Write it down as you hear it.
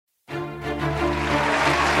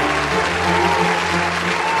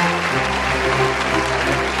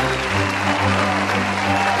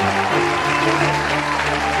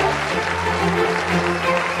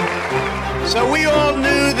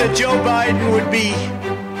that Joe Biden would be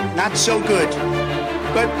not so good,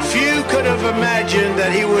 but few could have imagined that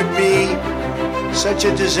he would be such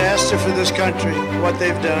a disaster for this country, what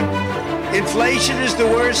they've done. Inflation is the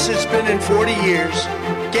worst it's been in 40 years.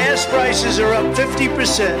 Gas prices are up 50%.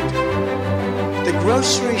 The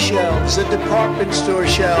grocery shelves, the department store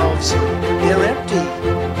shelves, they're empty.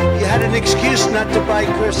 You had an excuse not to buy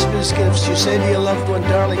Christmas gifts. You say to your loved one,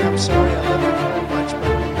 darling, I'm sorry, I love you very much, but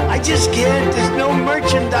I just can't. There's no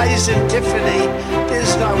merchandise in Tiffany.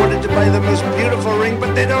 I wanted to buy the most beautiful ring,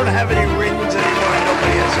 but they don't have any rings anymore.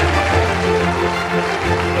 Nobody has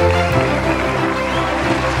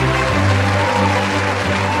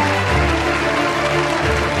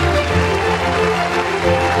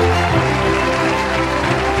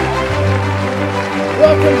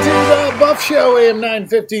Welcome to the Buff Show, AM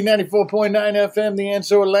 950, 94.9 FM, The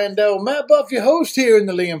Answer Orlando. Matt Buff, your host here in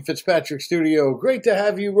the Liam Fitzpatrick studio. Great to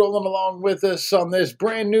have you rolling along with us on this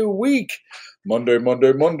brand new week. Monday,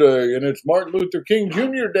 and it's Martin Luther King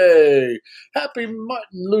Jr. Day. Happy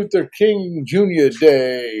Martin Luther King Jr.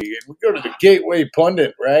 Day. And we go to the Gateway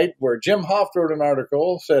Pundit, right, where Jim Hoft wrote an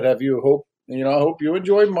article, said, I hope you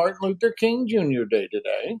enjoyed Martin Luther King Jr. Day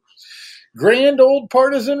today. Grand Old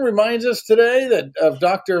Partisan reminds us today of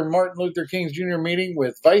Dr. Martin Luther King's Jr. meeting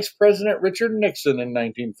with Vice President Richard Nixon in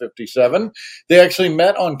 1957. They actually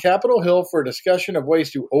met on Capitol Hill for a discussion of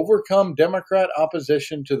ways to overcome Democrat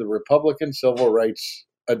opposition to the Republican civil rights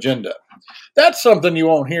agenda. That's something you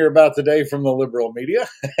won't hear about today from the liberal media.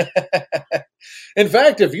 In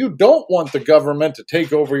fact, if you don't want the government to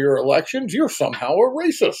take over your elections, you're somehow a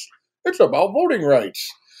racist. It's about voting rights.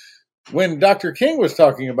 When Dr. King was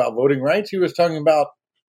talking about voting rights, he was talking about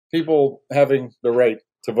people having the right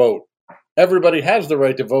to vote. Everybody has the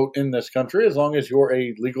right to vote in this country as long as you're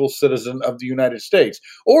a legal citizen of the United States.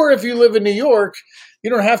 Or if you live in New York, you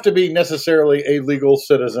don't have to be necessarily a legal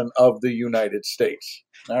citizen of the United States.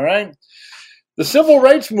 All right? The civil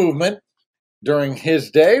rights movement during his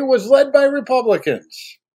day was led by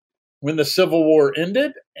Republicans. When the Civil War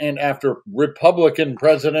ended, and after Republican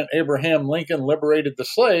President Abraham Lincoln liberated the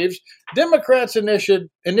slaves, Democrats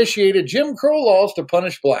initiated Jim Crow laws to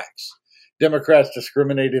punish blacks. Democrats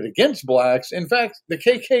discriminated against blacks. In fact, the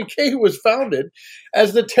KKK was founded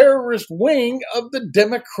as the terrorist wing of the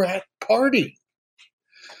Democrat Party.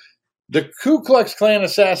 The Ku Klux Klan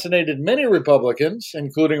assassinated many Republicans,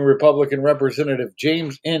 including Republican Representative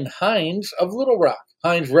James N. Hines of Little Rock.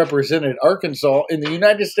 Hines represented Arkansas in the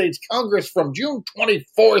United States Congress from June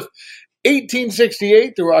 24th,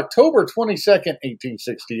 1868 through October 22nd,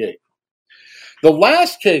 1868. The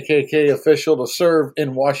last KKK official to serve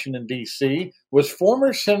in Washington, D.C. was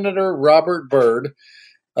former Senator Robert Byrd.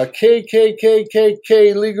 A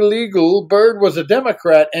KKK legal. Byrd was a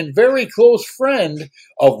Democrat and very close friend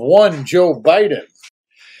of one Joe Biden.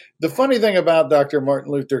 The funny thing about Dr. Martin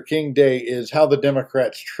Luther King Day is how the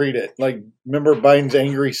Democrats treat it. Like, remember Biden's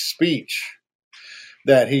angry speech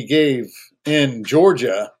that he gave in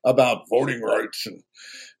Georgia about voting rights. And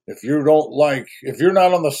if you're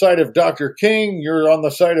not on the side of Dr. King, you're on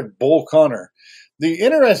the side of Bull Connor. The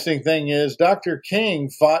interesting thing is Dr.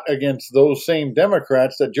 King fought against those same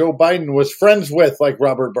Democrats that Joe Biden was friends with, like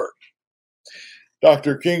Robert Byrd.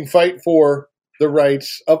 Dr. King fight for the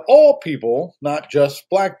rights of all people, not just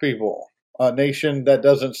black people. A nation that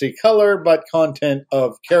doesn't see color, but content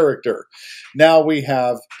of character. Now we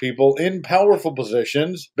have people in powerful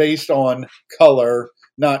positions based on color,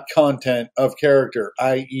 not content of character,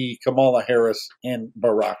 i.e. Kamala Harris and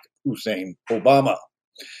Barack Hussein Obama.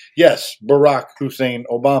 Yes, Barack Hussein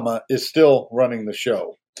Obama is still running the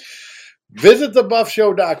show. Visit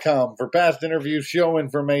thebuffshow.com for past interviews, show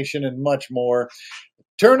information, and much more.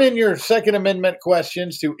 Turn in your Second Amendment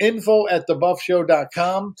questions to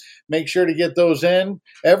info@thebuffshow.com. Make sure to get those in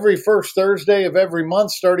every first Thursday of every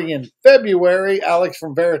month starting in February. Alex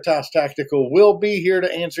from Veritas Tactical will be here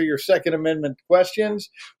to answer your Second Amendment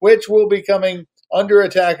questions, which will be coming under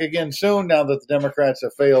attack again soon now that the Democrats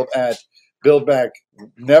have failed at Build Back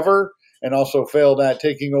Never and also failed at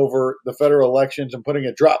taking over the federal elections and putting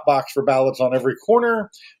a drop box for ballots on every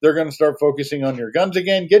corner. They're going to start focusing on your guns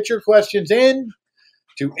again. Get your questions in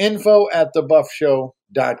to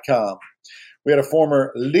info@thebuffshow.com. We had a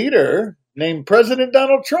former leader named President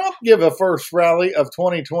Donald Trump give a first rally of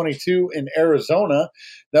 2022 in Arizona.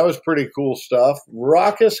 That was pretty cool stuff.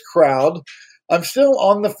 Raucous crowd. I'm still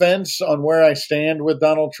on the fence on where I stand with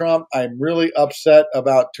Donald Trump. I'm really upset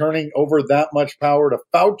about turning over that much power to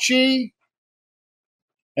Fauci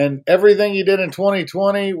and everything he did in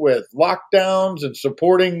 2020 with lockdowns and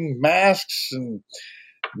supporting masks and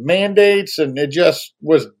mandates, and it just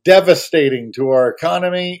was devastating to our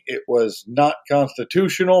economy. It was not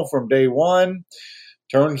constitutional from day one.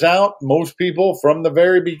 Turns out most people from the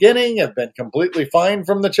very beginning have been completely fine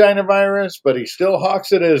from the China virus, but he still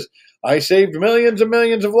hawks it as I saved millions and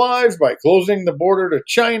millions of lives by closing the border to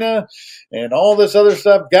China and all this other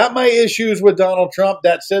stuff. Got my issues with Donald Trump.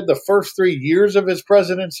 That said, the first 3 years of his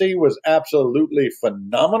presidency was absolutely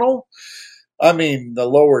phenomenal. I mean, the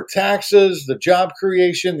lower taxes, the job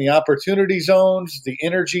creation, the opportunity zones, the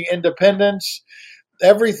energy independence,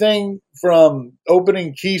 everything from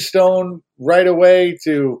opening Keystone right away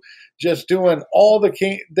to just doing all the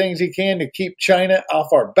things he can to keep China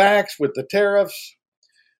off our backs with the tariffs,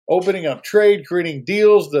 opening up trade, creating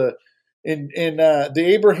deals, the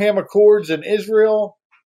Abraham Accords in Israel,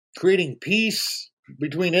 creating peace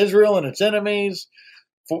between Israel and its enemies.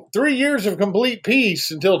 For 3 years of complete peace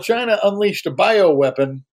until China unleashed a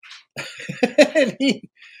bioweapon, and he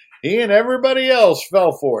and everybody else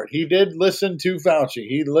fell for it. He did listen to Fauci.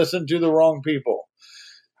 He listened to the wrong people.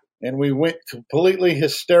 And we went completely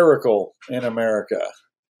hysterical in America.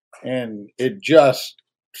 And it just,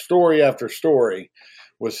 story after story,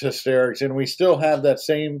 was hysterics. And we still have that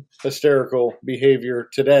same hysterical behavior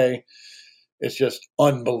today. It's just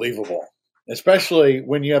unbelievable. Especially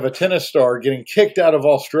when you have a tennis star getting kicked out of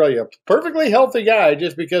Australia. Perfectly healthy guy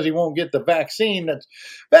just because he won't get the vaccine.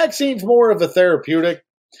 Vaccine's more of a therapeutic.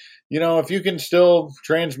 You know, if you can still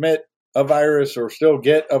transmit a virus or still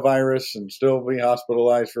get a virus and still be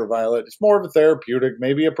hospitalized for a violet, it's more of a therapeutic,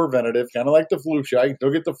 maybe a preventative, kind of like the flu shot. You can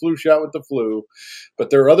still get the flu shot with the flu. But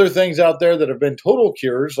there are other things out there that have been total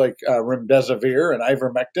cures, like remdesivir and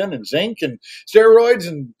ivermectin and zinc and steroids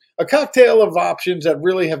and a cocktail of options that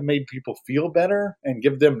really have made people feel better and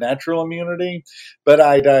give them natural immunity. But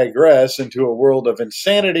I digress into a world of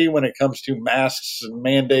insanity when it comes to masks and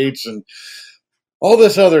mandates and all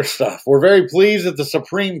this other stuff. We're very pleased that the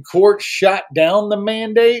Supreme Court shot down the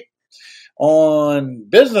mandate on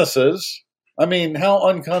businesses. I mean, how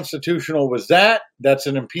unconstitutional was that? That's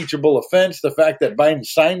an impeachable offense, the fact that Biden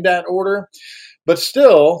signed that order. But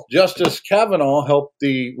still, Justice Kavanaugh helped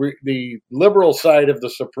the liberal side of the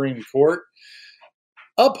Supreme Court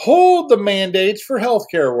uphold the mandates for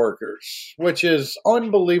healthcare workers, which is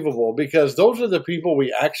unbelievable because those are the people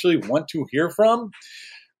we actually want to hear from.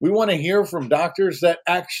 We want to hear from doctors that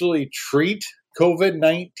actually treat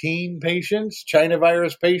COVID-19 patients, China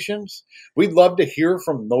virus patients. We'd love to hear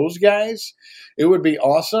from those guys. It would be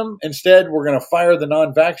awesome. Instead, we're going to fire the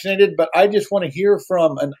non-vaccinated, but I just want to hear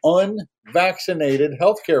from an unvaccinated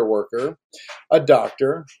healthcare worker, a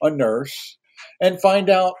doctor, a nurse, and find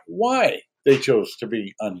out why they chose to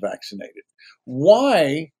be unvaccinated.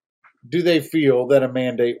 Why do they feel that a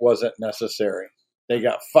mandate wasn't necessary? They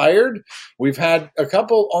got fired. We've had a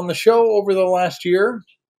couple on the show over the last year.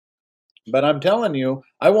 But I'm telling you,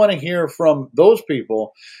 I want to hear from those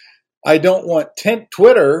people. I don't want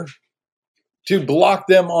Twitter to block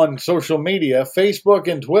them on social media, Facebook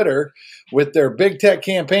and Twitter, with their big tech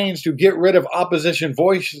campaigns to get rid of opposition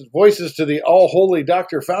voices to the all-holy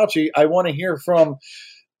Dr. Fauci. I want to hear from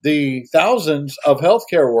the thousands of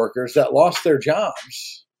healthcare workers that lost their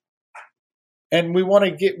jobs. And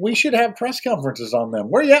we should have press conferences on them.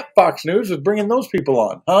 Where you at, Fox News, with bringing those people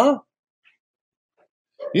on, huh?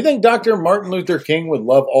 You think Dr. Martin Luther King would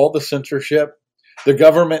love all the censorship, the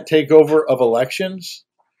government takeover of elections,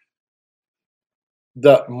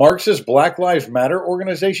 the Marxist Black Lives Matter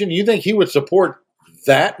organization? You think he would support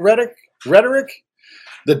that rhetoric?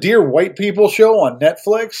 The Dear White People show on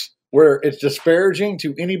Netflix, where it's disparaging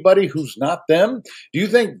to anybody who's not them? Do you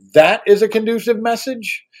think that is a conducive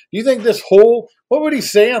message? Do you think what would he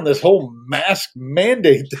say on this whole mask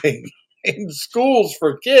mandate thing in schools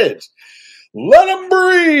for kids? Let them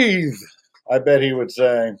breathe, I bet he would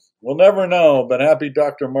say. We'll never know, but happy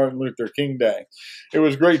Dr. Martin Luther King Day. It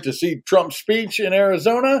was great to see Trump's speech in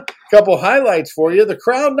Arizona. A couple highlights for you. The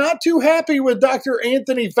crowd not too happy with Dr.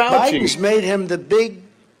 Anthony Fauci. Biden's made him the big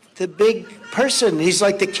person. He's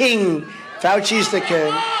like the king. Fauci's the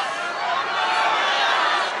king.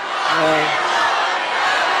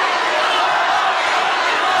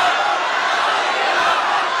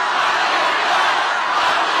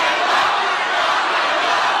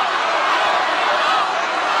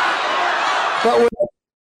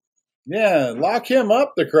 Yeah, lock him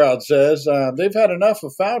up, the crowd says. They've had enough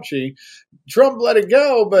of Fauci. Trump let it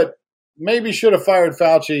go, but maybe should have fired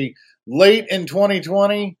Fauci late in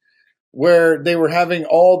 2020, where they were having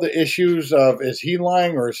all the issues of, is he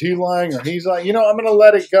lying or is he lying or he's lying? I'm going to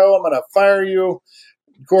let it go. I'm going to fire you.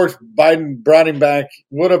 Of course, Biden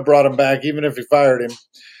would have brought him back, even if he fired him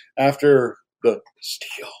after the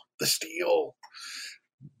steal.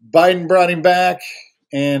 Biden brought him back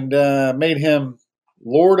and made him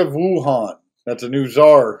Lord of Wuhan. That's a new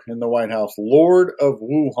czar in the White House, Lord of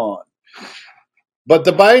Wuhan. But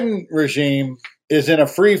the Biden regime is in a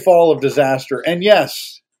free fall of disaster. And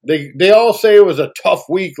yes, they all say it was a tough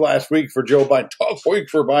week last week for Joe Biden. Tough week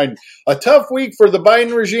for Biden. A tough week for the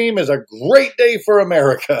Biden regime is a great day for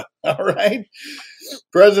America. All right?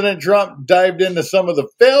 President Trump dived into some of the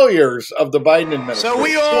failures of the Biden administration. So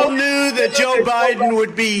we all knew that Joe Biden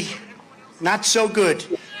would be not so good.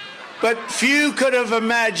 But few could have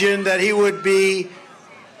imagined that he would be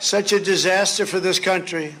such a disaster for this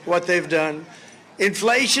country, what they've done.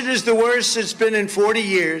 Inflation is the worst it's been in 40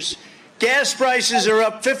 years. Gas prices are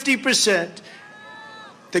up 50%.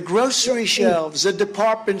 The grocery shelves, the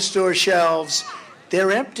department store shelves,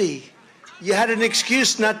 they're empty. You had an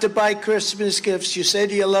excuse not to buy Christmas gifts. You say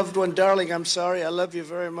to your loved one, darling, I'm sorry, I love you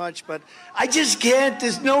very much, but I just can't.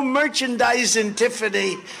 There's no merchandise in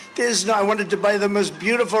Tiffany. I wanted to buy the most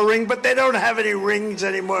beautiful ring, but they don't have any rings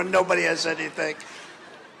anymore. Nobody has anything.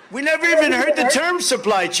 We never even heard the term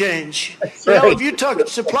supply chain. If you talk,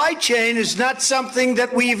 supply chain is not something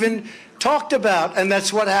that we even talked about, and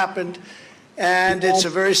that's what happened. And it's a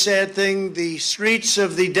very sad thing. The streets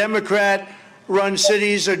of the Democrat-run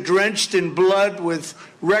cities are drenched in blood with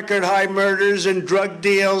record-high murders and drug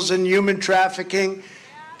deals and human trafficking.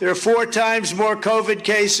 There are 4 times more COVID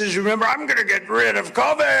cases. Remember, I'm going to get rid of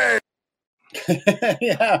COVID.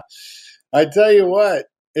 Yeah, I tell you what,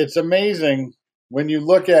 it's amazing when you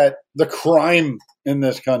look at the crime in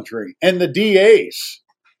this country and the DAs,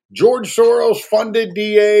 George Soros funded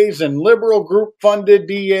DAs and liberal group funded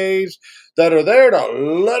DAs that are there to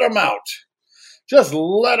let them out. Just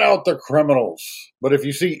let out the criminals. But if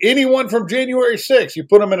you see anyone from January 6th, you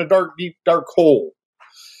put them in a dark, deep, dark hole.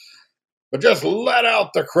 But just let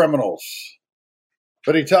out the criminals.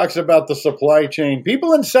 But he talks about the supply chain.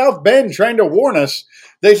 People in South Bend trying to warn us.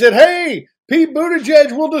 They said, hey, Pete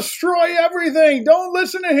Buttigieg will destroy everything. Don't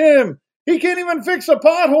listen to him. He can't even fix a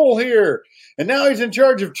pothole here. And now he's in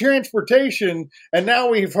charge of transportation. And now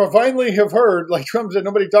we finally have heard, like Trump said,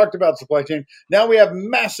 nobody talked about supply chain. Now we have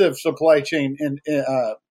massive supply chain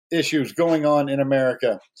issues going on in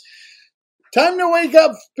America. Time to wake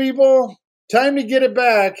up, people. Time to get it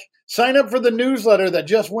back. Sign up for the newsletter that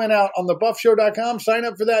just went out on thebuffshow.com. Sign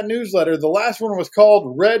up for that newsletter. The last one was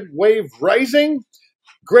called Red Wave Rising.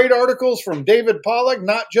 Great articles from David Pollack,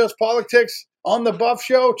 Not Just Politics, on The Buff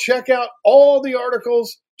Show. Check out all the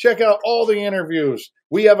articles. Check out all the interviews.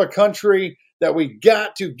 We have a country that we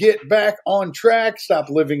got to get back on track. Stop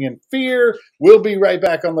living in fear. We'll be right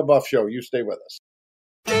back on The Buff Show. You stay with us.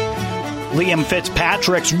 Liam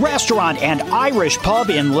Fitzpatrick's Restaurant and Irish Pub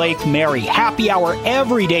in Lake Mary. Happy hour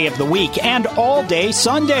every day of the week and all day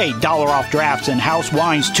Sunday. $1 off drafts and house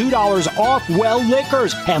wines, $2 off well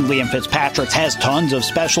liquors. And Liam Fitzpatrick's has tons of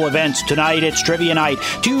special events. Tonight it's trivia night.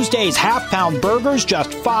 Tuesdays, half-pound burgers,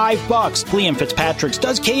 just $5. Liam Fitzpatrick's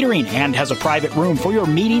does catering and has a private room for your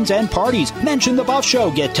meetings and parties. Mention The Buff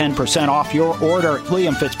Show. Get 10% off your order.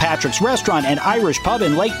 Liam Fitzpatrick's Restaurant and Irish Pub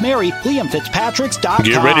in Lake Mary. LiamFitzpatricks.com.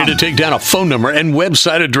 Get ready to take down a phone number and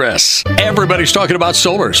website address. Everybody's talking about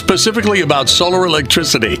solar, specifically about solar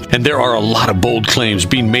electricity, and there are a lot of bold claims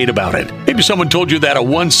being made about it. Maybe someone told you that a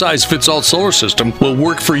one-size-fits-all solar system will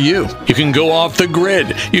work for you. You can go off the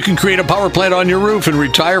grid. You can create a power plant on your roof and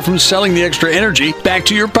retire from selling the extra energy back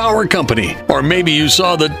to your power company. Or maybe you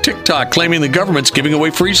saw the TikTok claiming the government's giving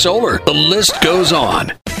away free solar. The list goes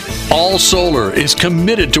on. All Solar is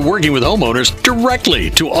committed to working with homeowners directly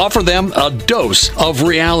to offer them a dose of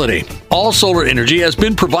reality. All Solar Energy has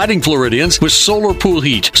been providing Floridians with solar pool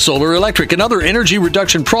heat, solar electric, and other energy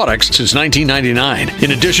reduction products since 1999.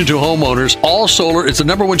 In addition to homeowners, All Solar is the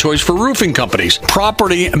 #1 choice for roofing companies,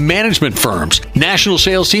 property management firms, national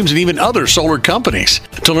sales teams, and even other solar companies.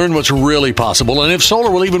 To learn what's really possible and if solar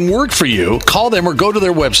will even work for you, call them or go to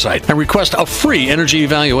their website and request a free energy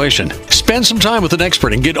evaluation. Spend some time with an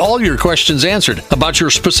expert and get all your questions answered about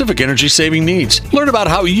your specific energy saving needs. Learn about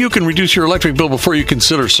how you can reduce your electric bill before you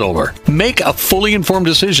consider solar. Make a fully informed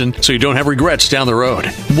decision so you don't have regrets down the road.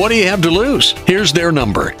 What do you have to lose? Here's their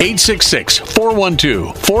number,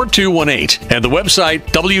 866-412-4218, and the website,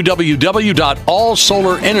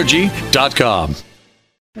 www.allsolarenergy.com.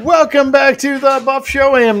 Welcome back to The Buff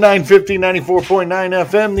Show, AM 950, 94.9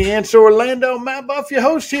 FM, The Answer Orlando. Matt Buff, your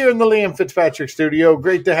host here in the Liam Fitzpatrick studio.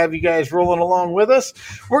 Great to have you guys rolling along with us.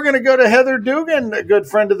 We're going to go to Heather Dugan, a good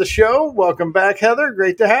friend of the show. Welcome back, Heather.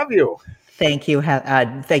 Great to have you. Thank you.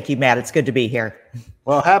 Thank you, Matt. It's good to be here.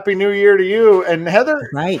 Well, Happy New Year to you. And Heather,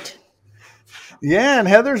 right. Yeah, and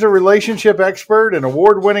Heather's a relationship expert and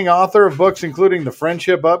award-winning author of books including The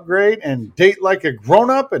Friendship Upgrade and Date Like a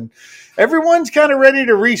Grown-Up. And everyone's kind of ready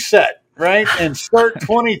to reset, right? And start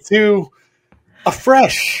 22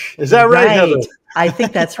 afresh. Is that right, Heather? I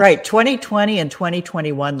think that's right. 2020 and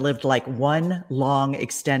 2021 lived like one long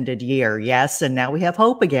extended year. Yes. And now we have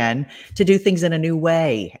hope again to do things in a new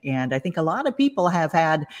way. And I think a lot of people have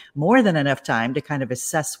had more than enough time to kind of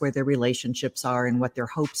assess where their relationships are and what their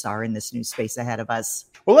hopes are in this new space ahead of us.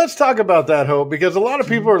 Well, let's talk about that, Hope, because a lot of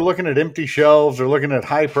people are looking at empty shelves, they're looking at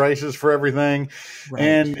high prices for everything, right.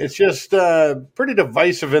 And it's just pretty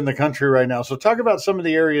divisive in the country right now. So talk about some of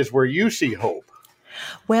the areas where you see hope.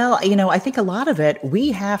 Well, I think a lot of it,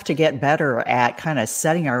 we have to get better at kind of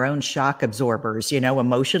setting our own shock absorbers,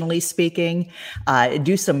 emotionally speaking,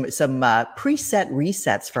 do some preset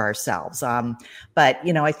resets for ourselves. But,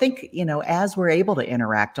 I think, as we're able to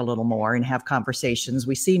interact a little more and have conversations,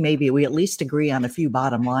 we see maybe we at least agree on a few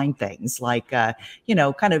bottom line things like, kind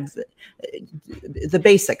of the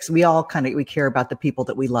basics. We all we care about the people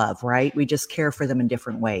that we love, right? We just care for them in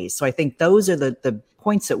different ways. So I think those are the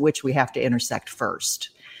points at which we have to intersect first.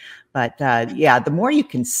 But the more you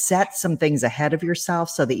can set some things ahead of yourself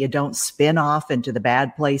so that you don't spin off into the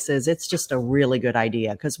bad places, it's just a really good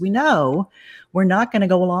idea because we know we're not going to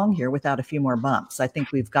go along here without a few more bumps. I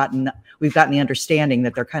think we've gotten the understanding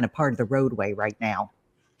that they're kind of part of the roadway right now.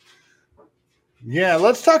 Yeah,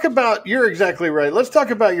 let's talk about, you're exactly right. Let's talk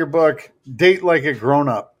about your book, Date Like a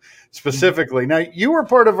Grown-Up, specifically. Now, you were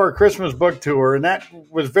part of our Christmas book tour, and that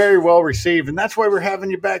was very well received. And that's why we're having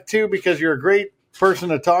you back, too, because you're a great person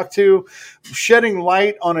to talk to. Shedding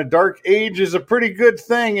light on a dark age is a pretty good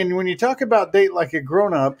thing. And when you talk about Date Like a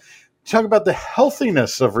Grown-Up, talk about the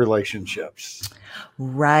healthiness of relationships.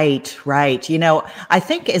 Right. I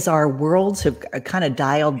think as our worlds have kind of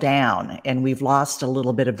dialed down and we've lost a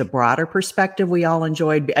little bit of the broader perspective we all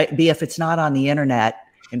enjoyed, if it's not on the internet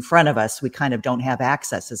in front of us, we kind of don't have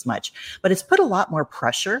access as much. But it's put a lot more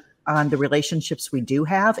pressure on the relationships we do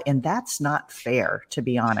have, and that's not fair, to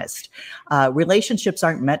be honest. Relationships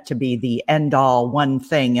aren't meant to be the end-all one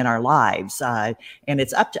thing in our lives, and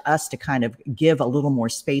it's up to us to kind of give a little more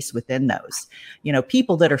space within those.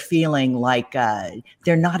 People that are feeling like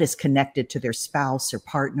they're not as connected to their spouse or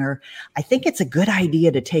partner, I think it's a good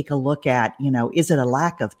idea to take a look at, is it a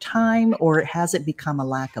lack of time or has it become a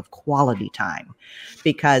lack of quality time?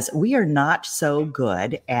 Because we are not so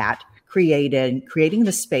good at creating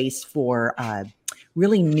the space for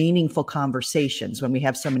really meaningful conversations when we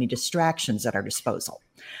have so many distractions at our disposal.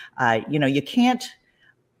 You can't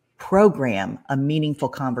program a meaningful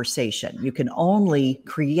conversation. You can only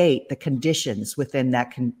create the conditions within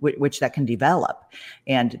which that can develop.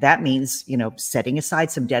 And that means, setting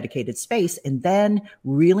aside some dedicated space and then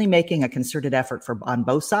really making a concerted effort on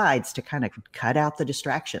both sides to kind of cut out the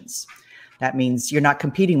distractions. That means you're not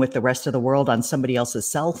competing with the rest of the world on somebody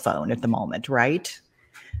else's cell phone at the moment, right?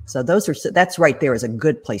 So that's right there is a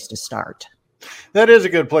good place to start. That is a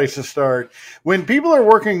good place to start. When people are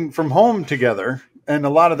working from home together, and a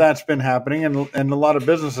lot of that's been happening, and a lot of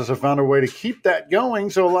businesses have found a way to keep that going,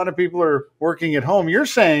 so a lot of people are working at home. You're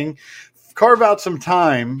saying carve out some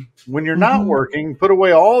time when you're not working, put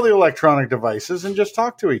away all the electronic devices and just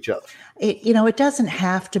talk to each other. It doesn't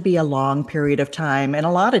have to be a long period of time. And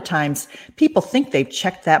a lot of times people think they've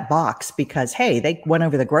checked that box because, hey, they went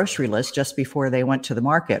over the grocery list just before they went to the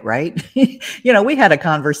market, right? We had a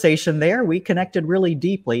conversation there. We connected really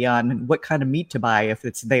deeply on what kind of meat to buy if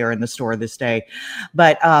it's there in the store this day.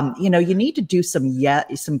 But, you need to do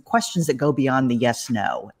some questions that go beyond the yes,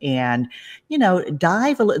 no. And,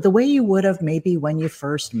 dive the way you would have maybe when you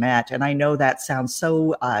first met. And I know that sounds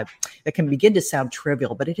so, that can begin to sound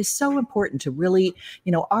trivial, but it is so important to really,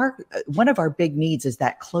 one of our big needs is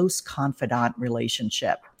that close confidant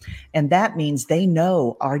relationship. And that means they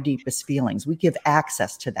know our deepest feelings. We give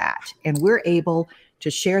access to that and we're able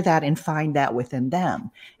to share that and find that within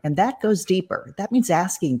them. And that goes deeper. That means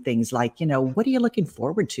asking things like, what are you looking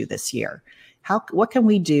forward to this year? What can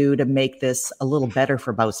we do to make this a little better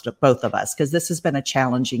for both of us? Because this has been a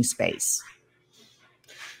challenging space.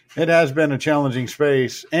 It has been a challenging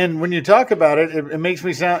space. And when you talk about it, it makes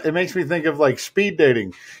me think of like speed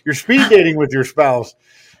dating. You're speed dating with your spouse.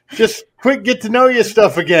 just quick get to know you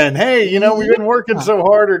stuff again. Hey, we've been working so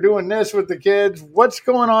hard or doing this with the kids. What's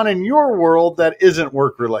going on in your world that isn't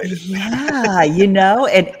work related? Yeah,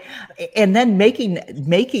 and then making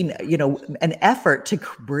an effort to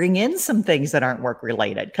bring in some things that aren't work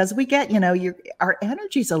related, because we get our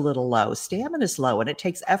energy's a little low, stamina's low, and it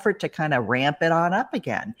takes effort to kind of ramp it on up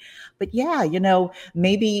again. But yeah,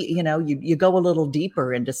 maybe you go a little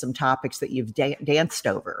deeper into some topics that you've danced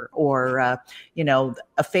over, or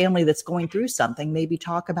a family that's going through something. Maybe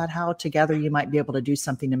talk about how together you might be able to do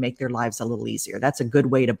something to make their lives a little easier. That's a good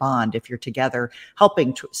way to bond if you're together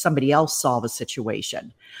helping somebody else solve a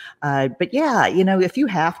situation. But yeah, if you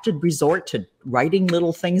have to resort to writing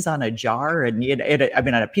little things on a jar and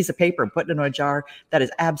on a piece of paper and putting it in a jar, that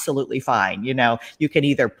is absolutely fine. You can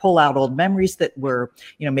either pull out old memories that were,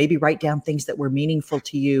 maybe write down things that were meaningful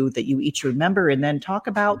to you that you each remember, and then talk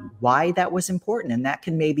about why that was important. And that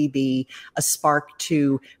can maybe be a spark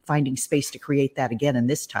to finding space to create that again in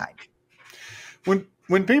this time.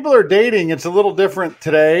 When people are dating, it's a little different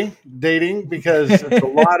today, dating, because it's a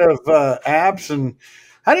lot of apps. And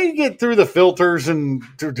how do you get through the filters and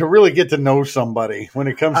to really get to know somebody when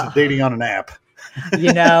it comes to dating on an app?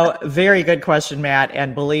 Very good question, Matt.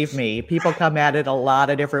 And believe me, people come at it a lot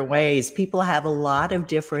of different ways. People have a lot of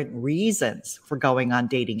different reasons for going on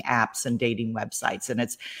dating apps and dating websites. And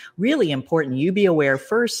it's really important you be aware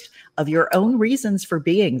first of your own reasons for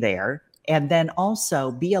being there, and then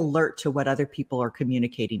also be alert to what other people are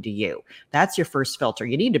communicating to you. That's your first filter.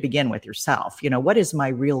 You need to begin with yourself. What is my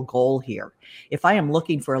real goal here? If I am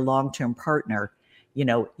looking for a long-term partner,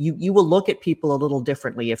 you will look at people a little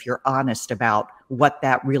differently if you're honest about what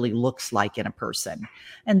that really looks like in a person.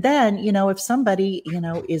 And then, if somebody,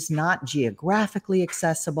 is not geographically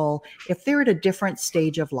accessible, if they're at a different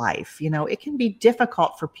stage of life, it can be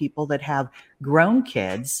difficult for people that have grown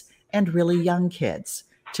kids and really young kids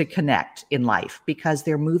to connect in life, because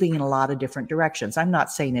they're moving in a lot of different directions. I'm not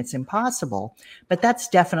saying it's impossible, but that's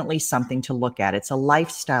definitely something to look at. It's a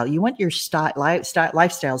lifestyle. You want your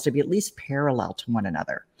lifestyles to be at least parallel to one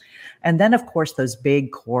another. And then, of course, those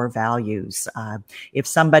big core values. If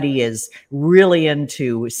somebody is really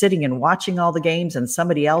into sitting and watching all the games and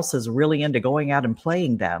somebody else is really into going out and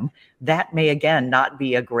playing them, that may, again, not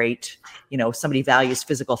be a great, somebody values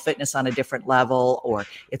physical fitness on a different level, or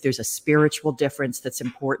if there's a spiritual difference that's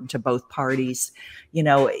important to both parties.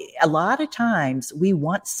 A lot of times we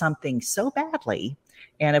want something so badly.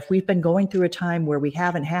 And if we've been going through a time where we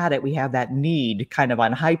haven't had it, we have that need kind of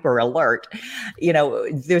on hyper alert.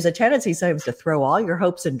 There's a tendency sometimes to throw all your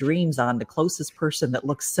hopes and dreams on the closest person that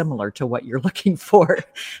looks similar to what you're looking for.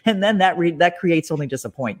 And then that creates only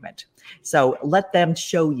disappointment. So let them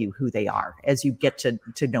show you who they are as you get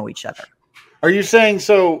to know each other. Are you saying,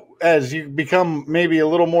 so as you become maybe a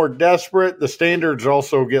little more desperate, the standards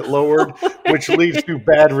also get lowered, which leads to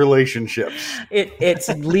bad relationships? It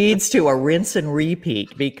leads to a rinse and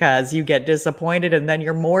repeat, because you get disappointed and then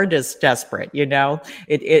you're more desperate.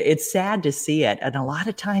 It's sad to see it. And a lot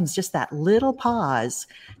of times just that little pause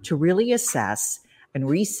to really assess and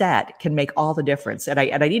reset can make all the difference. And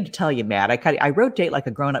I need to tell you, Matt, I wrote Date Like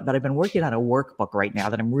a Grown-Up, but I've been working on a workbook right now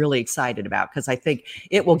that I'm really excited about, because I think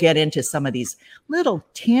it will get into some of these little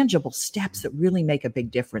tangible steps that really make a big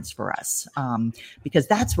difference for us. Because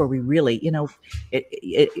that's where we really,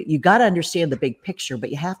 you got to understand the big picture,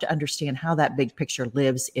 but you have to understand how that big picture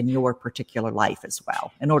lives in your particular life as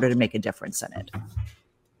well in order to make a difference in it.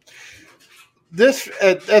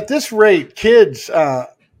 At this rate, kids,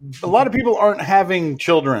 a lot of people aren't having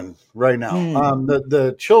children right now.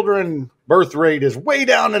 The children birth rate is way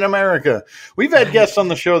down in America. We've had guests on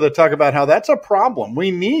the show that talk about how that's a problem. We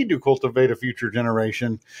need to cultivate a future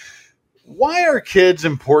generation. Why are kids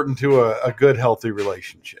important to a good, healthy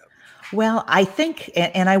relationship? Well, I think,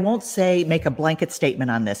 and I won't make a blanket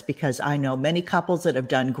statement on this, because I know many couples that have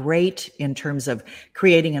done great in terms of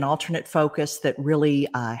creating an alternate focus that really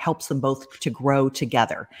helps them both to grow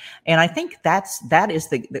together. And I think that is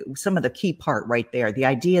some of the key part right there. The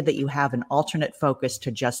idea that you have an alternate focus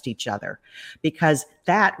to just each other, because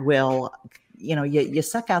that will, you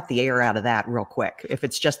suck out the air out of that real quick. If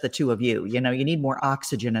it's just the two of you, you need more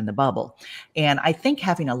oxygen in the bubble. And I think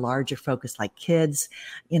having a larger focus like kids,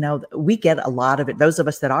 we get a lot of it. Those of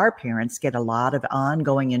us that are parents get a lot of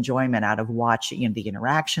ongoing enjoyment out of watching the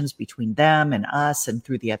interactions between them and us and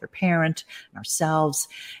through the other parent and ourselves.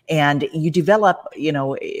 And you develop,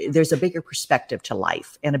 there's a bigger perspective to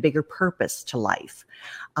life and a bigger purpose to life.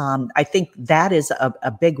 I think that is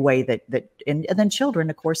a big way that and then children,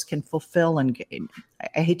 of course, can fulfill and children,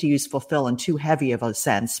 I hate to use fulfill in too heavy of a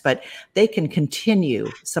sense, but they can continue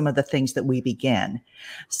some of the things that we begin.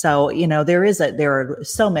 So, there are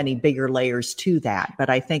so many bigger layers to that, but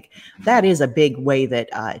I think that is a big way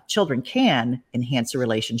that children can enhance a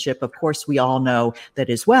relationship. Of course, we all know that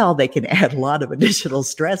as well, they can add a lot of additional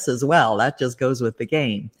stress as well. That just goes with the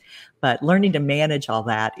game. But learning to manage all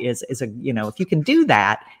that is if you can do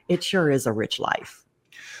that, it sure is a rich life.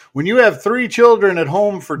 When you have 3 children at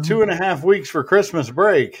home for 2.5 weeks for Christmas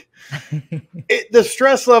break, the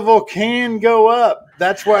stress level can go up.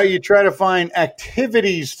 That's why you try to find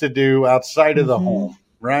activities to do outside of the home.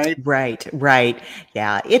 Right.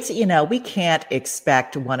 Yeah. It's, we can't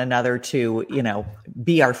expect one another to,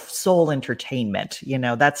 be our sole entertainment.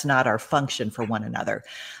 That's not our function for one another.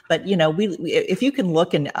 But, if you can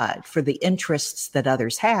look for the interests that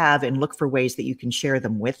others have and look for ways that you can share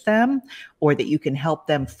them with them, or that you can help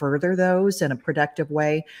them further those in a productive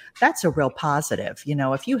way, that's a real positive.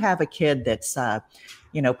 If you have a kid that's,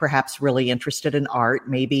 perhaps really interested in art,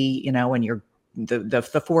 maybe, and you're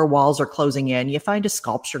the 4 walls are closing in, you find a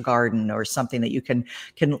sculpture garden or something that you can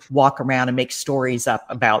walk around and make stories up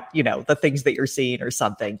about, the things that you're seeing or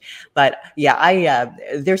something. But yeah,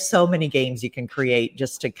 there's so many games you can create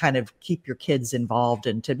just to kind of keep your kids involved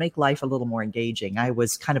and to make life a little more engaging. I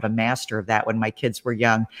was kind of a master of that when my kids were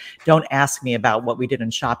young. Don't ask me about what we did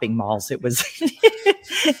in shopping malls. It was,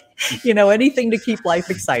 anything to keep life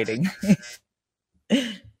exciting.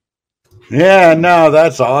 Yeah, no,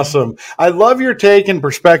 that's awesome. I love your take and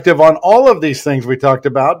perspective on all of these things we talked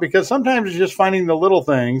about, because sometimes it's just finding the little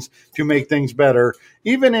things to make things better.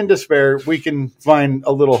 Even in despair, we can find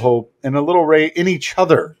a little hope and a little ray in each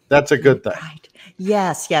other. That's a good thing. Right.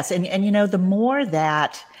 Yes. And the more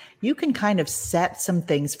that you can kind of set some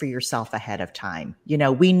things for yourself ahead of time.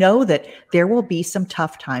 We know that there will be some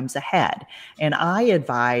tough times ahead. And I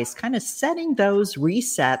advise kind of setting those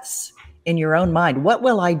resets in your own mind. What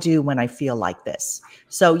will I do when I feel like this?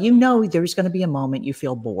 So, there's going to be a moment you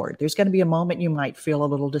feel bored. There's going to be a moment you might feel a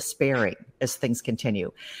little despairing as things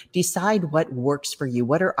continue. Decide what works for you.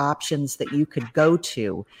 What are options that you could go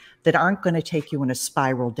to that aren't going to take you in a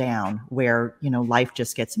spiral down where, life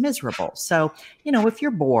just gets miserable. So, if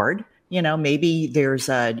you're bored, maybe there's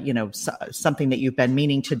something that you've been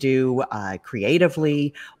meaning to do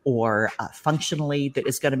creatively or functionally that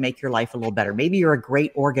is going to make your life a little better. Maybe you're a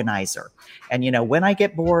great organizer. And, when I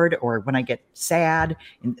get bored or when I get sad,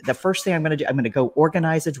 the first thing I'm going to go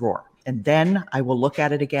organize a drawer. And then I will look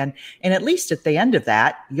at it again. And at least at the end of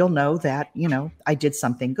that, you'll know that, I did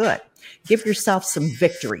something good. Give yourself some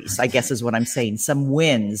victories, I guess is what I'm saying, some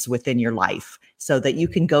wins within your life, so that you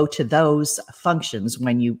can go to those functions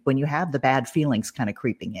when you have the bad feelings kind of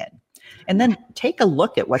creeping in. And then take a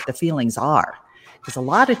look at what the feelings are. Because a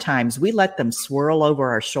lot of times we let them swirl over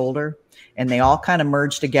our shoulder and they all kind of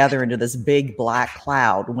merge together into this big black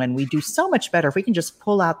cloud, when we do so much better if we can just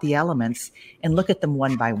pull out the elements and look at them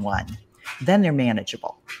one by one. Then they're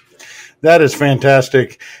manageable. That is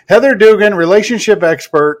fantastic. Heather Dugan, relationship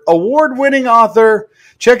expert, award-winning author.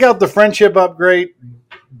 Check out The Friendship Upgrade,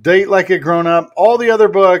 Date Like a Grown-Up, all the other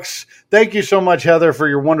books. Thank you so much, Heather, for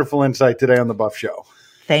your wonderful insight today on The Buff Show.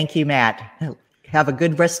 Thank you, Matt. Have a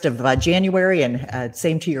good rest of January, and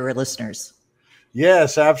same to your listeners.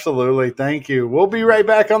 Yes, absolutely. Thank you. We'll be right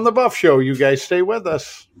back on The Buff Show. You guys stay with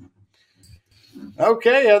us.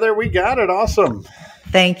 Okay, Heather, we got it. Awesome.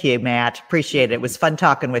 Thank you, Matt. Appreciate it. It was fun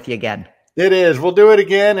talking with you again. It is. We'll do it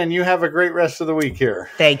again, and you have a great rest of the week here.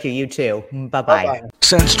 Thank you. You too. Bye-bye. Bye-bye.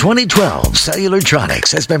 Since 2012,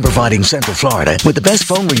 Cellulartronics has been providing Central Florida with the best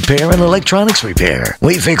phone repair and electronics repair.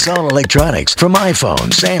 We fix all electronics from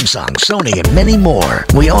iPhone, Samsung, Sony, and many more.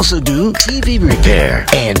 We also do TV repair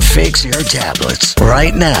and fix your tablets.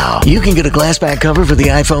 Right now, you can get a glass back cover for the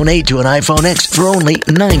iPhone 8 to an iPhone X for only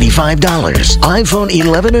 $95. iPhone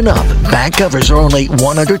 11 and up, back covers are only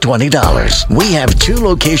 $120. We have 2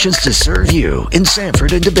 locations to serve you in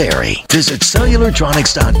Sanford and DeBary. Visit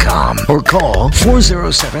Cellulartronics.com or call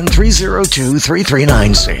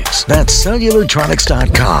 407-302-3396. That's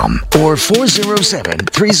Cellulartronics.com or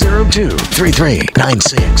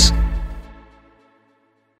 407-302-3396.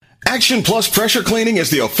 Action Plus Pressure Cleaning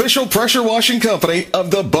is the official pressure washing company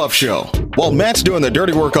of The Buff Show. While Matt's doing the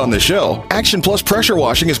dirty work on the show, Action Plus Pressure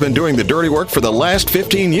Washing has been doing the dirty work for the last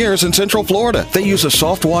 15 years in Central Florida. They use a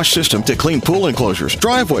soft wash system to clean pool enclosures,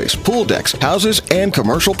 driveways, pool decks, houses, and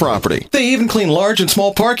commercial property. They even clean large and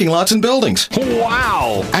small parking lots and buildings.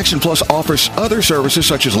 Wow! Action Plus offers other services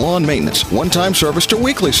such as lawn maintenance, one-time service to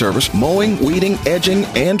weekly service, mowing, weeding, edging,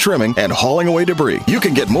 and trimming, and hauling away debris. You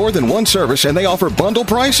can get more than one service, and they offer bundle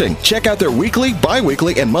pricing. Check out their weekly,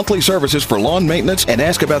 bi-weekly, and monthly services for lawn maintenance and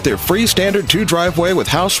ask about their free standard 2 driveway with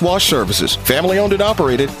house wash services. Family owned and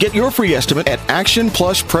operated. Get your free estimate at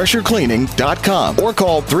actionpluspressurecleaning.com or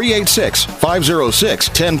call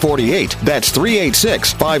 386-506-1048. That's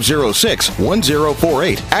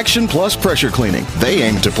 386-506-1048. Action Plus Pressure Cleaning. They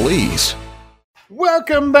aim to please.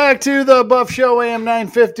 Welcome back to the Buff Show, AM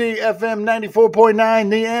 950, FM 94.9,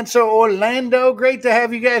 The Answer Orlando. Great to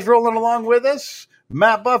have you guys rolling along with us.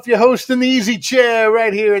 Matt Buff, your host in the easy chair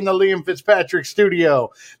right here in the Liam Fitzpatrick studio.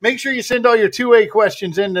 Make sure you send all your 2A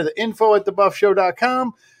questions into the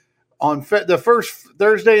info@thebuffshow.com. On the first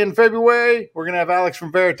Thursday in February, we're going to have Alex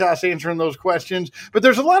from Veritas answering those questions. But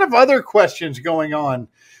there's a lot of other questions going on,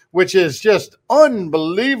 which is just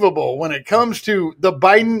unbelievable when it comes to the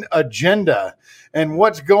Biden agenda and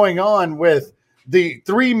what's going on with the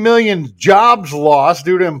 3 million jobs lost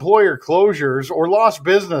due to employer closures or lost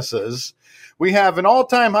businesses. We have an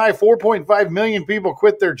all-time high, 4.5 million people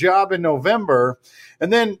quit their job in November.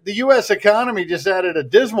 And then the U.S. economy just added a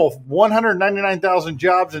dismal 199,000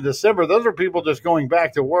 jobs in December. Those are people just going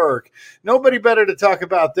back to work. Nobody better to talk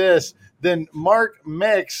about this than Mark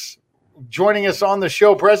Mix, joining us on the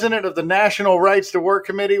show, president of the National Rights to Work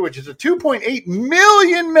Committee, which is a 2.8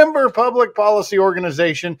 million member public policy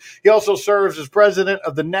organization. He also serves as president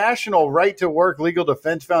of the National Right to Work Legal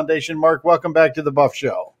Defense Foundation. Mark, welcome back to the Buff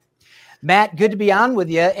Show. Matt, good to be on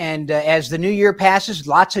with you. And as the new year passes,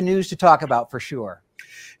 lots of news to talk about for sure.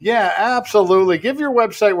 Yeah, absolutely. Give your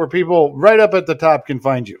website where people right up at the top can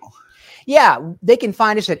find you. Yeah, they can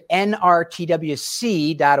find us at nrtwc.org.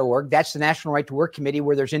 That's the National Right to Work Committee,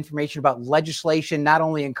 where there's information about legislation, not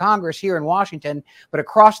only in Congress here in Washington, but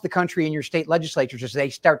across the country in your state legislatures as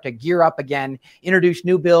they start to gear up again, introduce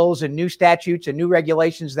new bills and new statutes and new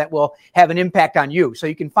regulations that will have an impact on you. So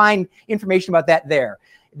you can find information about that there.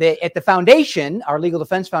 At the foundation, our Legal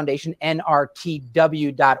Defense Foundation,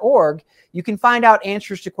 nrtw.org, you can find out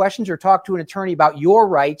answers to questions or talk to an attorney about your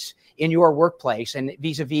rights in your workplace and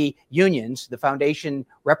vis-a-vis unions. The foundation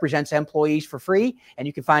represents employees for free, and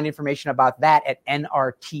you can find information about that at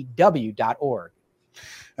nrtw.org.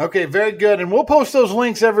 Okay, very good. And we'll post those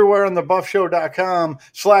links everywhere on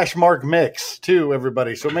thebuffshow.com/Mark Mix too,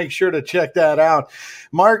 everybody. So make sure to check that out.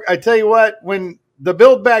 Mark, I tell you what, when the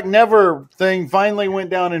Build Back Never thing finally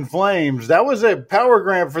went down in flames, that was a power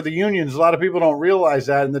grab for the unions. A lot of people don't realize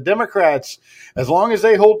that. And the Democrats, as long as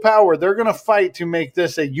they hold power, they're going to fight to make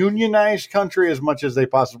this a unionized country as much as they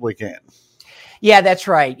possibly can. Yeah, that's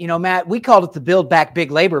right. You know, Matt, we called it the Build Back Big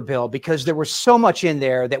Labor Bill because there was so much in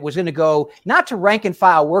there that was going to go not to rank and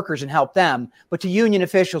file workers and help them, but to union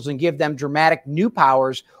officials and give them dramatic new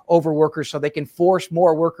powers over workers so they can force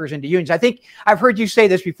more workers into unions. I think I've heard you say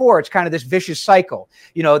this before. It's kind of this vicious cycle.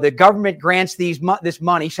 You know, the government grants this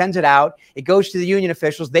money, sends it out. It goes to the union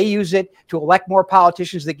officials. They use it to elect more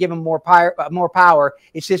politicians that give them more power.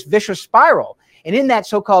 It's this vicious spiral. And in that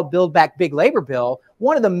so-called Build Back Big Labor Bill,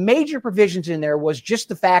 one of the major provisions in there was just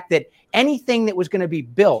the fact that anything that was going to be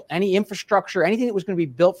built, any infrastructure, anything that was going to be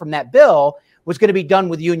built from that bill was going to be done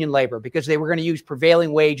with union labor because they were going to use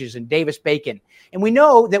prevailing wages and Davis-Bacon. And we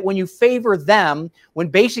know that when you favor them, when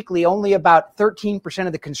basically only about 13%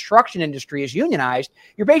 of the construction industry is unionized,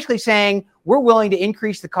 you're basically saying we're willing to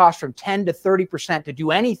increase the cost from 10 to 30% to do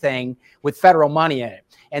anything with federal money in it.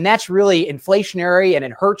 And that's really inflationary, and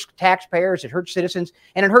it hurts taxpayers, it hurts citizens,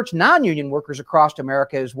 and it hurts non-union workers across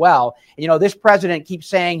America as well. And, you know, this president keeps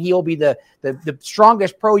saying he'll be the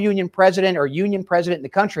strongest pro-union president or union president in the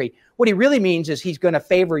country. What he really means is he's going to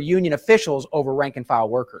favor union officials over rank-and-file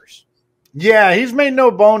workers. Yeah, he's made no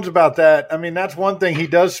bones about that. I mean, that's one thing he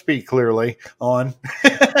does speak clearly on.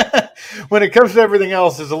 When it comes to everything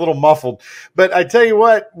else, is a little muffled. But I tell you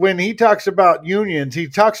what, when he talks about unions, he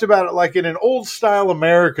talks about it like in an old-style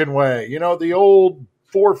American way. You know, the old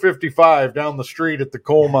 455 down the street at the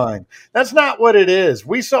coal mine. That's not what it is.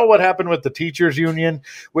 We saw what happened with the teachers union,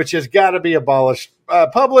 which has got to be abolished.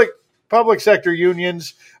 Public sector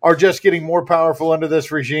unions are just getting more powerful under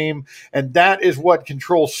this regime, and that is what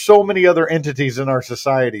controls so many other entities in our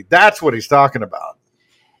society. That's what he's talking about.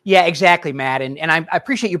 Yeah, exactly, Matt. And I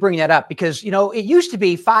appreciate you bringing that up because, you know, it used to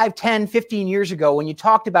be 5, 10, 15 years ago when you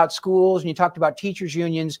talked about schools and you talked about teachers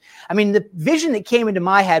unions. I mean, the vision that came into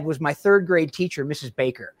my head was my third grade teacher, Mrs.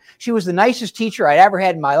 Baker. She was the nicest teacher I'd ever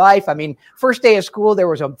had in my life. I mean, first day of school, there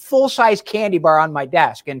was a full-size candy bar on my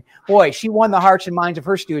desk. And boy, she won the hearts and minds of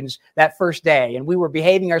her students that first day. And we were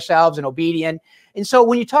behaving ourselves and obedient. And so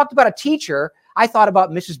when you talked about a teacher, I thought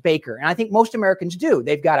about Mrs. Baker, and I think most Americans do.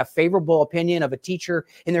 They've got a favorable opinion of a teacher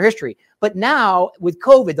in their history. But now with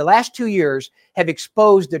COVID, the last 2 years have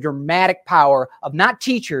exposed the dramatic power of not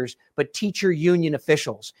teachers, but teacher union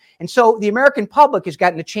officials. And so the American public has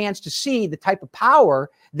gotten a chance to see the type of power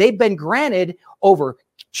they've been granted over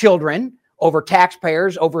children, over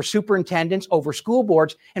taxpayers, over superintendents, over school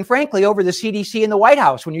boards, and frankly, over the CDC and the White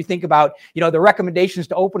House. When you think about, the recommendations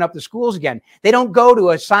to open up the schools again, they don't go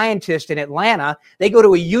to a scientist in Atlanta. They go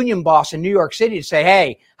to a union boss in New York City to say,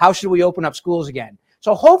 hey, how should we open up schools again?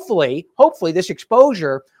 So hopefully this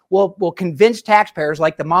exposure will convince taxpayers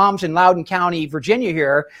like the moms in Loudoun County, Virginia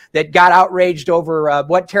here that got outraged over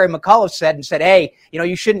what Terry McAuliffe said and said, hey,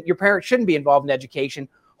 your parents shouldn't be involved in education.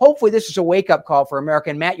 Hopefully this is a wake-up call for America.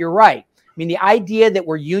 And Matt, you're right. I mean, the idea that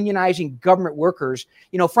we're unionizing government workers,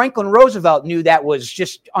 Franklin Roosevelt knew that was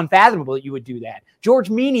just unfathomable that you would do that. George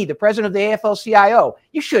Meany, the president of the AFL-CIO,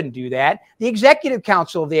 you shouldn't do that. The executive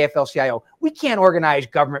council of the AFL-CIO, we can't organize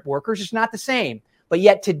government workers. It's not the same. But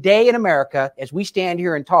yet today in America, as we stand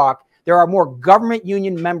here and talk, there are more government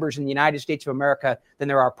union members in the United States of America than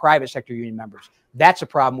there are private sector union members. That's a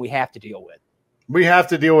problem we have to deal with. We have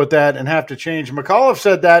to deal with that and have to change. McAuliffe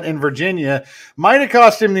said that in Virginia. Might have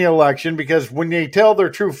cost him the election because when they tell their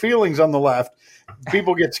true feelings on the left,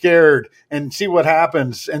 people get scared and see what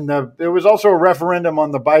happens. And there was also a referendum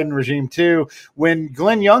on the Biden regime, too, when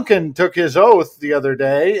Glenn Youngkin took his oath the other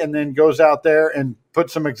day and then goes out there and put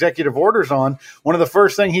some executive orders on. One of the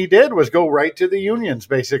first thing he did was go right to the unions,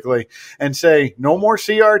 basically, and say no more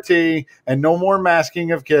CRT and no more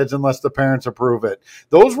masking of kids unless the parents approve it.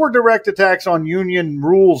 Those were direct attacks on union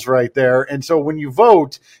rules right there. And so when you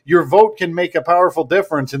vote, your vote can make a powerful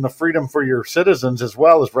difference in the freedom for your citizens as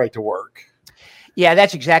well as right to work. Yeah,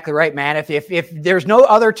 that's exactly right, man. If there's no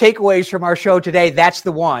other takeaways from our show today, that's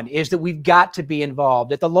the one, is that we've got to be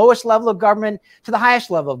involved at the lowest level of government to the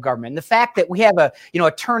highest level of government. And the fact that we have a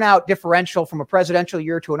turnout differential from a presidential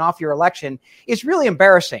year to an off-year election is really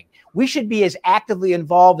embarrassing. We should be as actively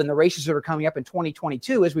involved in the races that are coming up in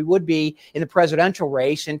 2022 as we would be in the presidential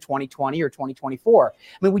race in 2020 or 2024.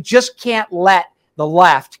 I mean, we just can't let the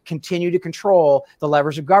left continue to control the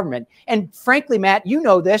levers of government. And frankly, Matt, you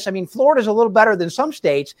know this. I mean, Florida's a little better than some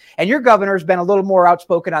states, and your governor's been a little more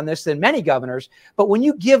outspoken on this than many governors. But when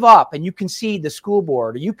you give up and you concede the school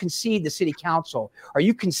board, or you concede the city council, or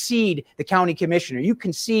you concede the county commission, or you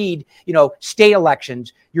concede, state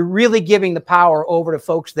elections, you're really giving the power over to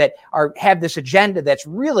folks that have this agenda that's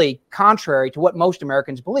really contrary to what most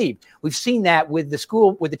Americans believe. We've seen that with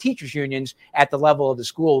the teachers unions at the level of the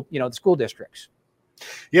school, the school districts.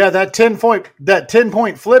 Yeah, that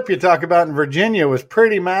 10-point flip you talk about in Virginia was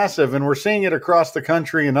pretty massive, and we're seeing it across the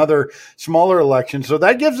country in other smaller elections. So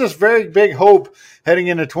that gives us very big hope heading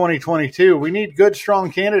into 2022. We need good,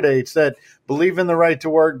 strong candidates that believe in the right to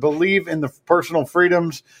work, believe in the personal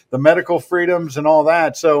freedoms, the medical freedoms, and all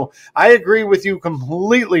that. So I agree with you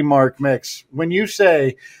completely, Mark Mix, when you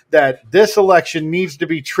say that this election needs to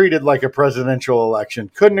be treated like a presidential election.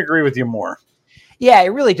 Couldn't agree with you more. Yeah, it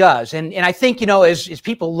really does. And I think, as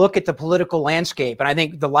people look at the political landscape, and I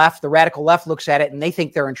think the radical left looks at it and they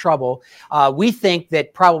think they're in trouble. We think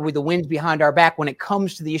that probably the wind's behind our back when it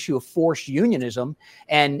comes to the issue of forced unionism.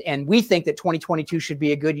 And we think that 2022 should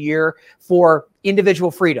be a good year for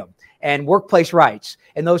individual freedom and workplace rights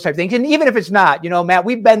and those type of things. And even if it's not, Matt,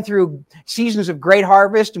 we've been through seasons of great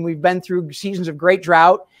harvest and we've been through seasons of great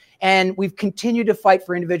drought. And we've continued to fight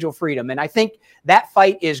for individual freedom. And I think that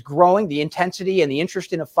fight is growing, the intensity and the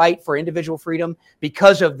interest in a fight for individual freedom,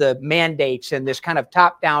 because of the mandates and this kind of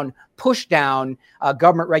top-down, push-down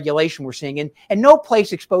government regulation we're seeing. And no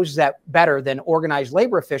place exposes that better than organized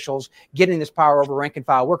labor officials getting this power over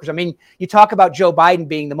rank-and-file workers. I mean, you talk about Joe Biden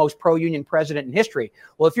being the most pro-union president in history.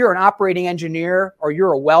 Well, if you're an operating engineer or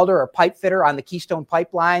you're a welder or pipe fitter on the Keystone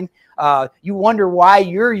Pipeline, you wonder why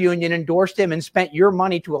your union endorsed him and spent your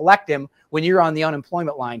money to elect him when you're on the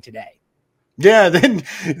unemployment line today. Yeah, then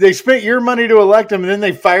they spent your money to elect him, and then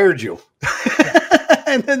they fired you.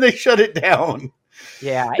 And then they shut it down.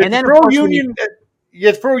 Yeah, and then pro-union.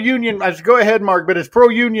 It's pro-union. Go ahead, Mark, but it's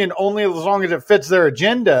pro-union only as long as it fits their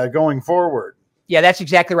agenda going forward. Yeah, that's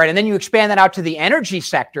exactly right. And then you expand that out to the energy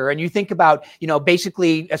sector and you think about,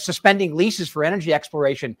 basically suspending leases for energy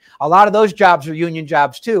exploration. A lot of those jobs are union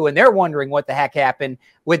jobs too. And they're wondering what the heck happened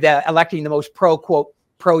with electing the most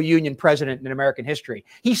pro-union president in American history.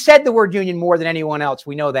 He said the word union more than anyone else.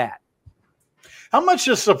 We know that. How much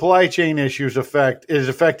does supply chain issues is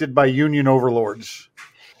affected by union overlords?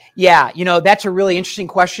 Yeah, that's a really interesting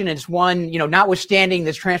question. It's one, notwithstanding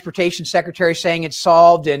this transportation secretary saying it's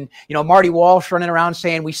solved, and, Marty Walsh running around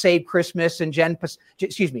saying we saved Christmas, and Jen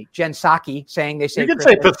Psaki saying they saved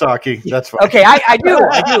Christmas. You can say Psaki. That's fine. Okay, I do.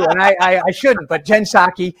 And I shouldn't, but Jen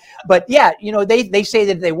Psaki. But yeah, they say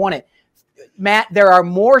that they want it. Matt, there are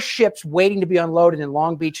more ships waiting to be unloaded in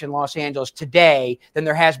Long Beach and Los Angeles today than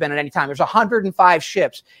there has been at any time. There's 105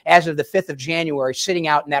 ships as of the 5th of January sitting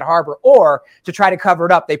out in that harbor, or to try to cover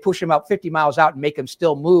it up, they push them out 50 miles out and make them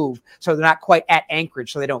still move so they're not quite at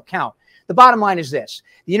anchorage, so they don't count. The bottom line is this.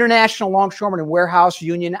 The International Longshoremen and Warehouse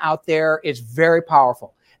Union out there is very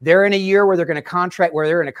powerful. They're in a year where they're in a contract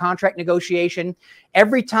negotiation.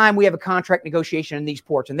 Every time we have a contract negotiation in these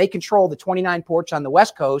ports, and they control the 29 ports on the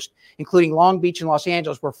West Coast, including Long Beach and Los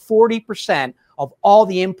Angeles, where 40% of all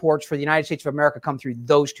the imports for the United States of America come through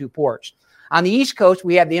those two ports. On the East Coast,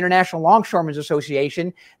 we have the International Longshoremen's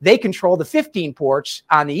Association. They control the 15 ports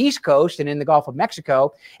on the East Coast and in the Gulf of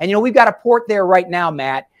Mexico. And, we've got a port there right now,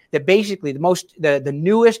 Matt, that basically the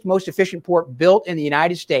newest, most efficient port built in the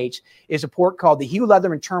United States is a port called the Hugh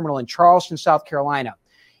Leatherman Terminal in Charleston, South Carolina.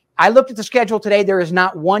 I looked at the schedule today. There is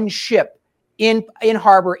not one ship in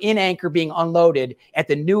harbor, in anchor, being unloaded at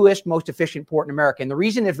the newest, most efficient port in America. And the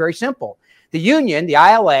reason is very simple. The union, the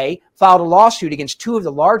ILA, filed a lawsuit against two of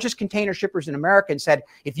the largest container shippers in America and said,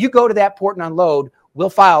 if you go to that port and unload, we'll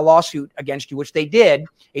file a lawsuit against you, which they did,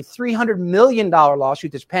 a $300 million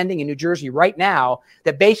lawsuit that's pending in New Jersey right now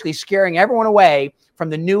that basically is scaring everyone away from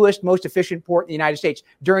the newest, most efficient port in the United States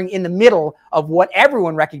in the middle of what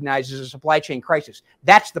everyone recognizes as a supply chain crisis.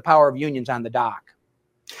 That's the power of unions on the dock.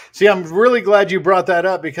 See, I'm really glad you brought that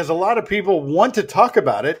up because a lot of people want to talk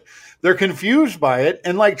about it. They're confused by it.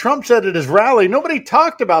 And like Trump said at his rally, nobody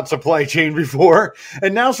talked about supply chain before.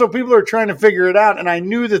 And now so people are trying to figure it out. And I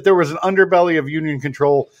knew that there was an underbelly of union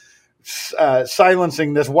control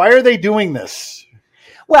silencing this. Why are they doing this?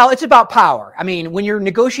 Well, it's about power. I mean, when you're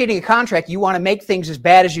negotiating a contract, you want to make things as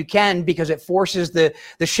bad as you can because it forces the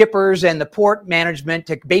shippers and the port management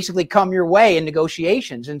to basically come your way in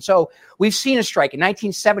negotiations. And so we've seen a strike. In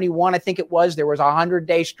 1971, I think it was, there was a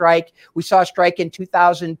 100-day strike. We saw a strike in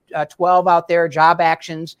 2012 out there, job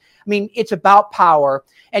actions. I mean, it's about power.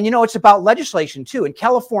 And, it's about legislation, too. In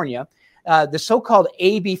California, the so-called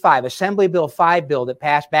AB5, Assembly Bill 5 bill that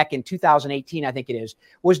passed back in 2018, I think it is,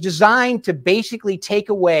 was designed to basically take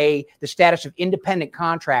away the status of independent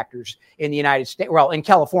contractors in the United States, well, in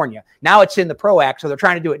California. Now it's in the PRO Act, so they're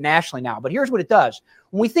trying to do it nationally now. But here's what it does.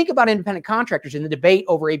 When we think about independent contractors in the debate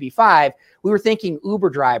over AB5, we were thinking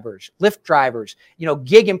Uber drivers, Lyft drivers,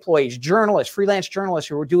 gig employees, journalists, freelance journalists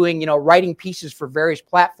who were doing, writing pieces for various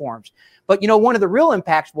platforms. But, one of the real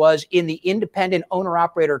impacts was in the independent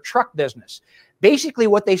owner-operator truck business. Basically,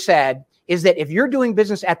 what they said is that if you're doing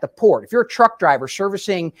business at the port, if you're a truck driver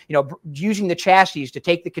servicing, using the chassis to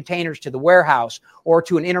take the containers to the warehouse or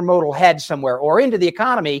to an intermodal head somewhere or into the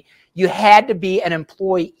economy, you had to be an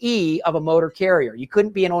employee of a motor carrier. You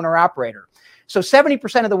couldn't be an owner-operator. So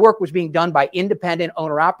 70% of the work was being done by independent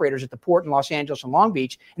owner-operators at the port in Los Angeles and Long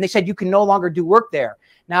Beach, and they said you can no longer do work there.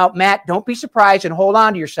 Now, Matt, don't be surprised and hold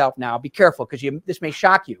on to yourself now. Be careful because this may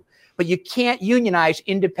shock you. But you can't unionize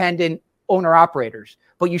independent owner-operators,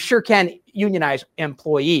 but you sure can unionize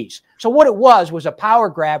employees. So what it was a power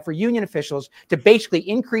grab for union officials to basically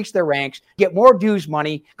increase their ranks, get more dues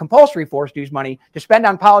money, compulsory forced dues money, to spend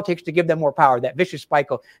on politics to give them more power, that vicious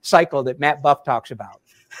cycle that Matt Buff talks about.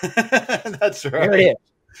 That's right. There it is.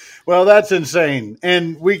 Well, that's insane.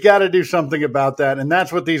 And we got to do something about that. And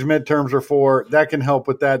that's what these midterms are for. That can help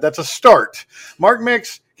with that. That's a start. Mark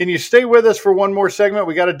Mix, can you stay with us for one more segment?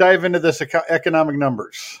 We got to dive into this economic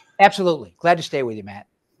numbers. Absolutely. Glad to stay with you, Matt.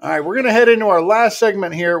 All right, we're going to head into our last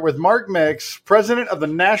segment here with Mark Mix, president of the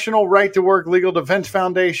National Right to Work Legal Defense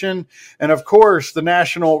Foundation, and of course, the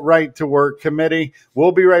National Right to Work Committee.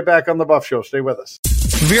 We'll be right back on The Buff Show. Stay with us.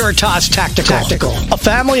 Veritas Tactical, a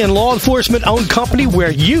family and law enforcement owned company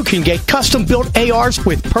where you can get custom built ARs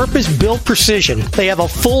with purpose built precision. They have a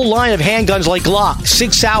full line of handguns like Glock,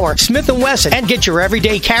 6 Sauer, Smith & Wesson, and get your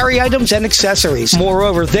everyday carry items and accessories.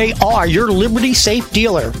 Moreover, they are your Liberty Safe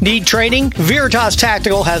dealer. Need training? Veritas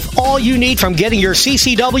Tactical has all you need, from getting your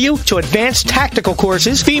CCW to advanced tactical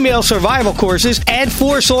courses, female survival courses, and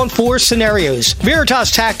force-on-force scenarios.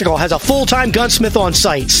 Veritas Tactical has a full-time gunsmith on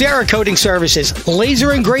site, Cerakoting services,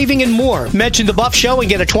 laser engraving, and more. Mention the Buff Show and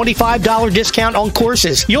get a $25 discount on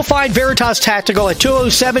courses. You'll find Veritas Tactical at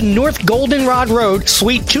 207 North Goldenrod Road,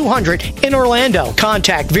 Suite 200 in Orlando.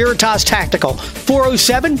 Contact Veritas Tactical,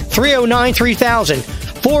 407-309-3000.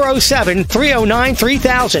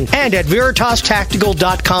 407-309-3000 and at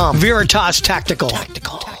VeritasTactical.com. Veritas Tactical.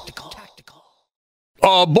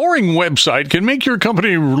 A boring website can make your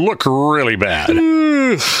company look really bad.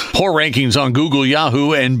 Poor rankings on Google,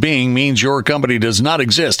 Yahoo, and Bing means your company does not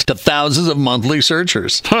exist to thousands of monthly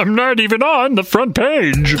searchers. I'm not even on the front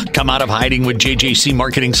page. Come out of hiding with JJC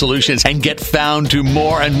Marketing Solutions and get found to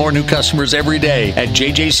more and more new customers every day. At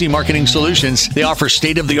JJC Marketing Solutions, they offer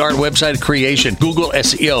state-of-the-art website creation, Google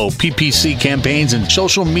SEO, PPC campaigns, and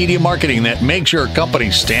social media marketing that makes your company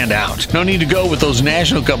stand out. No need to go with those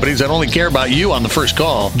national companies that only care about you on the first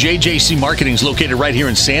call. JJC Marketing is located right here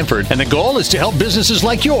in Sanford, and the goal is to help businesses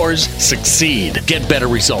like yours succeed. Get better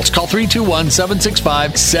results. Call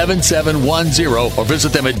 321-765-7710 or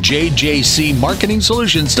visit them at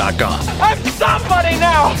jjcmarketingsolutions.com. I'm somebody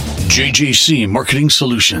now. JJC Marketing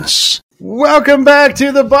Solutions. Welcome back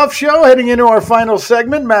to the Buff Show. Heading into our final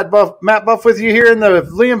segment, Matt Buff with you here in the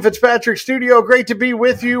Liam Fitzpatrick studio. Great to be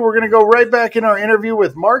with you. We're going to go right back in our interview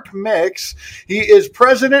with Mark Mix. He is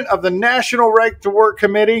president of the National Right to Work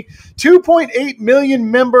Committee, 2.8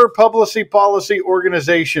 million member public policy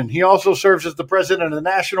organization. He also serves as the president of the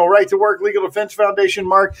National Right to Work Legal Defense Foundation.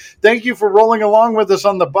 Mark, thank you for rolling along with us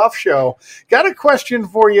on the Buff Show. Got a question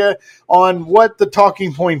for you on what the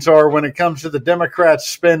talking points are when it comes to the Democrats'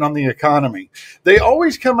 spin on the economy. They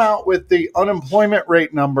always come out with the unemployment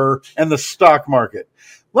rate number and the stock market.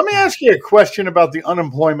 Let me ask you a question about the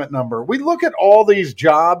unemployment number. We look at all these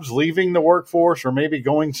jobs leaving the workforce or maybe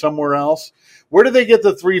going somewhere else. Where do they get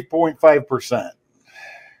the 3.5%?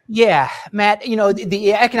 Yeah, Matt,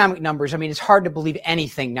 the economic numbers, I mean, it's hard to believe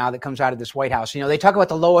anything now that comes out of this White House. They talk about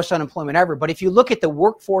the lowest unemployment ever, but if you look at the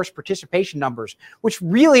workforce participation numbers, which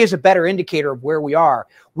really is a better indicator of where we are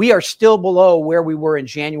still below where we were in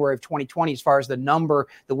January of 2020 as far as the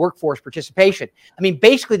workforce participation. I mean,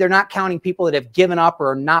 basically, they're not counting people that have given up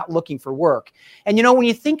or are not looking for work. And, when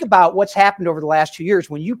you think about what's happened over the last 2 years,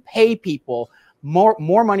 when you pay people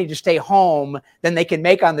more money to stay home than they can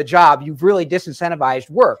make on the job, you've really disincentivized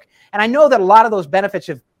work. And I know that a lot of those benefits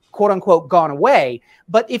have quote unquote gone away.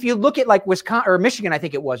 But if you look at like Wisconsin or Michigan, I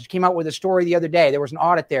think it came out with a story the other day. There was an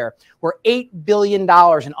audit there where $8 billion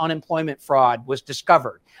in unemployment fraud was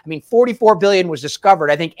discovered. I mean, $44 billion was discovered.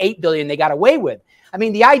 I think $8 billion they got away with. I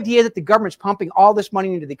mean, the idea that the government's pumping all this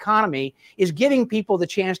money into the economy is giving people the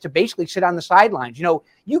chance to basically sit on the sidelines. You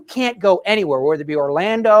can't go anywhere, whether it be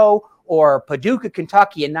Orlando or Paducah,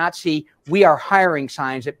 Kentucky, and not see "we are hiring"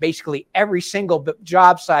 signs at basically every single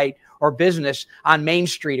job site or business on Main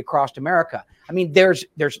Street across America. I mean, there's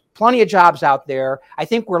plenty of jobs out there. I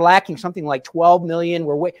think we're lacking something like 12 million.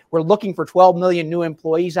 We're looking for 12 million new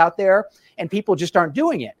employees out there, and people just aren't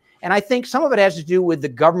doing it. And I think some of it has to do with the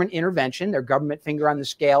government intervention, their government finger on the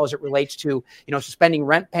scale as it relates to, suspending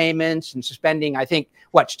rent payments and suspending, I think,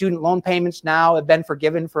 student loan payments now have been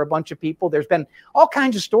forgiven for a bunch of people. There's been all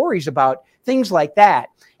kinds of stories about things like that.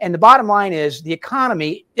 And the bottom line is the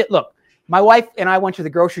economy. Look, my wife and I went to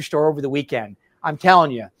the grocery store over the weekend. I'm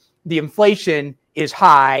telling you, the inflation is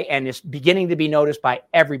high and is beginning to be noticed by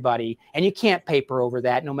everybody. And you can't paper over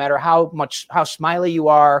that, no matter how smiley you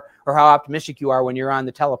are or how optimistic you are when you're on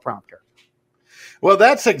the teleprompter. Well,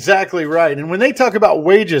 that's exactly right. And when they talk about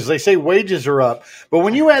wages, they say wages are up. But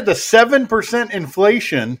when you add the 7%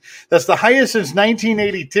 inflation, that's the highest since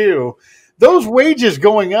 1982, those wages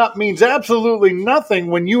going up means absolutely nothing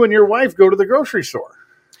when you and your wife go to the grocery store.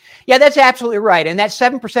 Yeah, that's absolutely right. And that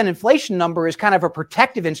 7% inflation number is kind of a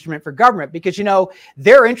protective instrument for government because,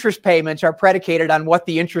 their interest payments are predicated on what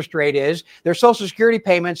the interest rate is. Their Social Security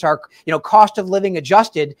payments are, cost of living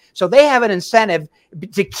adjusted. So they have an incentive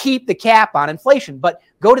to keep the cap on inflation. But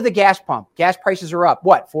go to the gas pump. Gas prices are up,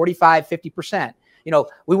 45, 50%.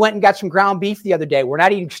 We went and got some ground beef the other day. We're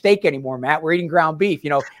not eating steak anymore, Matt. We're eating ground beef,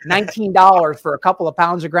 $19 for a couple of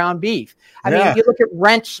pounds of ground beef. I mean, if you look at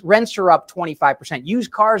rents are up 25%.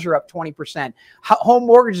 Used cars are up 20%. Home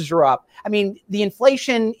mortgages are up. I mean, the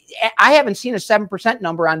inflation, I haven't seen a 7%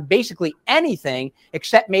 number on basically anything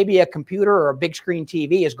except maybe a computer or a big screen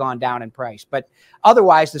TV has gone down in price. But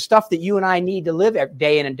otherwise, the stuff that you and I need to live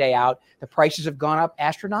day in and day out, the prices have gone up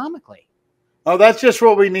astronomically. Oh, that's just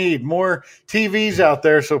what we need. More TVs out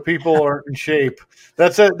there so people are in shape.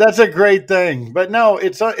 That's a great thing. But no,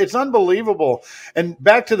 it's unbelievable. And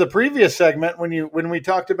back to the previous segment when we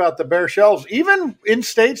talked about the bare shelves, even in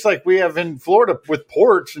states like we have in Florida with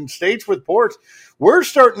ports and states with ports, we're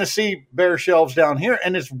starting to see bare shelves down here,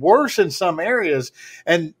 and it's worse in some areas.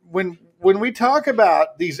 And when we talk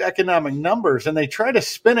about these economic numbers and they try to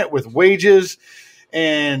spin it with wages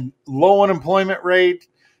and low unemployment rate,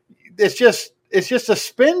 it's just a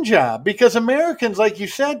spin job because Americans, like you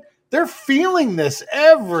said, they're feeling this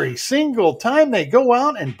every single time they go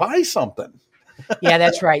out and buy something. Yeah,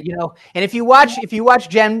 that's right. And if you watch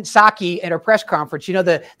Jen Psaki at her press conference,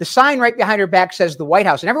 the sign right behind her back says the White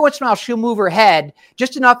House, and every once in a while she'll move her head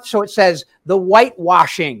just enough so it says the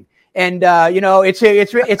whitewashing. And it's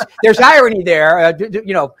there's irony there.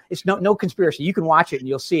 It's no conspiracy. You can watch it and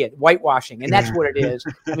you'll see it. Whitewashing, and that's what it is.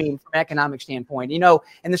 I mean, from an economic standpoint,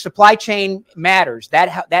 and the supply chain matters.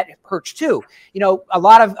 That hurts too. A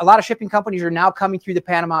lot of shipping companies are now coming through the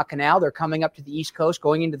Panama Canal. They're coming up to the East Coast,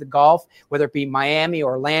 going into the Gulf, whether it be Miami,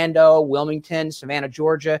 Orlando, Wilmington, Savannah,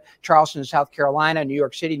 Georgia, Charleston, South Carolina, New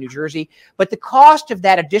York City, New Jersey. But the cost of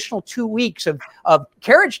that additional 2 weeks of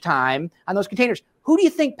carriage time on those containers, who do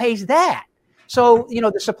you think pays that? So,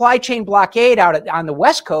 the supply chain blockade out on the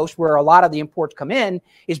West Coast, where a lot of the imports come in,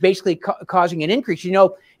 is basically causing an increase. And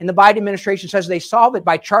the Biden administration says they solve it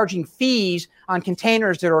by charging fees on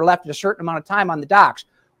containers that are left a certain amount of time on the docks.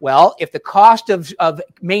 Well, if the cost of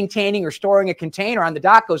maintaining or storing a container on the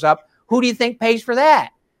dock goes up, who do you think pays for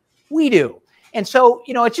that? We do. And so,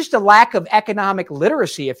 it's just a lack of economic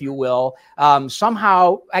literacy, if you will.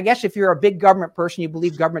 Somehow, I guess if you're a big government person, you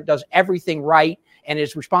believe government does everything right and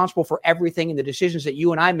is responsible for everything in the decisions that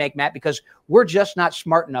you and I make, Matt, because we're just not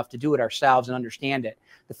smart enough to do it ourselves and understand it.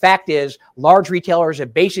 The fact is, large retailers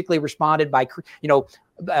have basically responded by,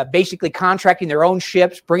 basically contracting their own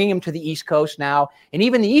ships, bringing them to the East Coast now. And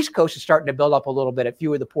even the East Coast is starting to build up a little bit at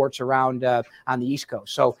few of the ports around on the East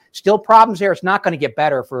Coast. So still problems there. It's not going to get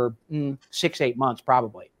better for 6-8 months,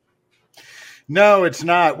 probably. No, it's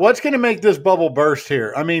not. What's going to make this bubble burst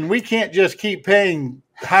here? I mean, we can't just keep paying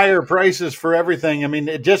higher prices for everything. I mean,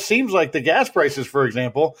 it just seems like the gas prices, for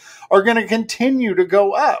example, are going to continue to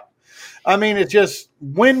go up. I mean, it's just,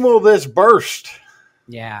 when will this burst?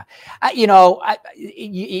 Yeah. You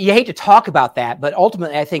hate to talk about that, but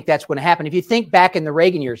ultimately I think that's going to happen. If you think back in the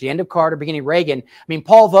Reagan years, the end of Carter, beginning of Reagan,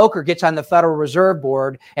 Paul Volcker gets on the Federal Reserve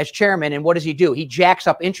Board as chairman, and what does he do? He jacks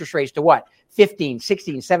up interest rates to what? 15,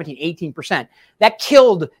 16, 17, 18%. That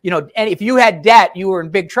killed, and if you had debt, you were in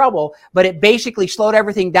big trouble, but it basically slowed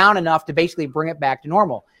everything down enough to basically bring it back to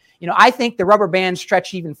normal. I think the rubber bands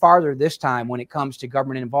stretch even farther this time when it comes to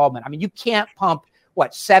government involvement. You can't pump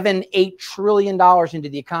 $7-8 trillion into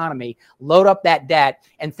the economy, load up that debt,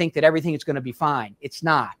 and think that everything is going to be fine. It's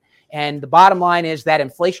not. And the bottom line is that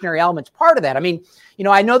inflationary element's part of that.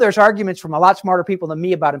 I know there's arguments from a lot smarter people than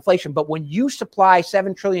me about inflation, but when you supply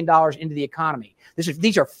 $7 trillion into the economy,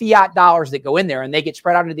 these are fiat dollars that go in there and they get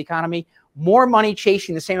spread out into the economy, more money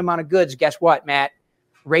chasing the same amount of goods, guess what, Matt?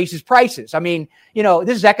 Raises prices. This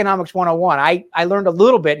is economics 101. I learned a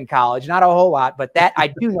little bit in college, not a whole lot, but that I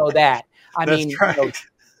do know that.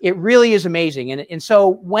 It really is amazing. And so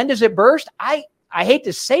when does it burst? I hate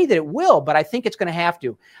to say that it will, but I think it's going to have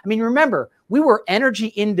to. Remember, we were energy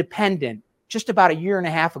independent just about a year and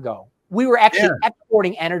a half ago. We were actually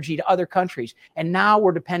exporting energy to other countries, and now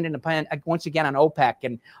we're dependent upon, once again, on OPEC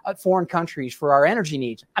and foreign countries for our energy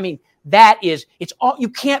needs. It's all, you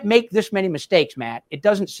can't make this many mistakes, Matt. It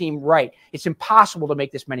doesn't seem right. It's impossible to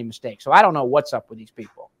make this many mistakes. So I don't know what's up with these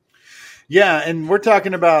people. Yeah, and we're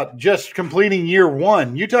talking about just completing year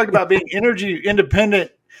one. You talked about being energy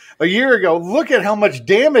independent a year ago. Look at how much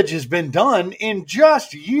damage has been done in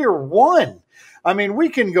just year one. We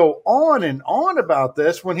can go on and on about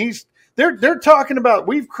this when they're talking about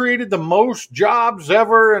we've created the most jobs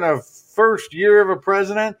ever in a first year of a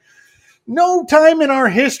president. No time in our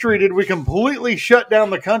history did we completely shut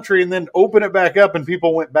down the country and then open it back up and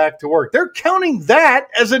people went back to work. They're counting that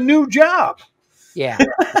as a new job. Yeah,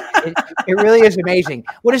 it really is amazing.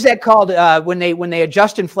 What is that called when they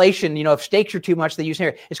adjust inflation? If stakes are too much, they use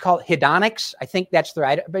here. It's called hedonics. I think that's the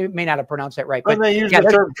right. I may not have pronounced that right, but they use the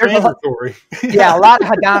term transitory. A lot of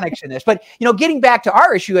hedonics in this. But getting back to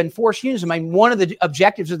our issue and forced unionism, one of the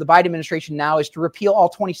objectives of the Biden administration now is to repeal all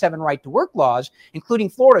 27 right-to-work laws, including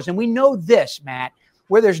Florida's. And we know this, Matt.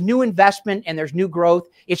 Where there's new investment and there's new growth,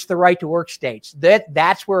 it's the right to work states.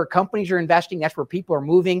 That's where companies are investing. That's where people are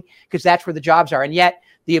moving because that's where the jobs are. And yet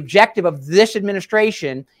the objective of this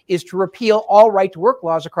administration is to repeal all right to work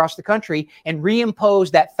laws across the country and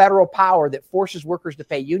reimpose that federal power that forces workers to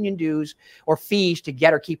pay union dues or fees to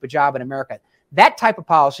get or keep a job in America. That type of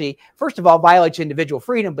policy, first of all, violates individual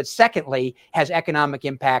freedom, but secondly, has economic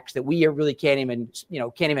impacts that we really can't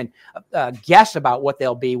even guess about what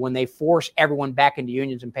they'll be when they force everyone back into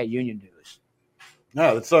unions and pay union dues.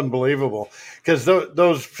 No, that's unbelievable. Because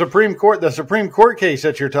the Supreme Court case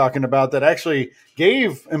that you're talking about that actually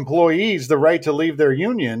gave employees the right to leave their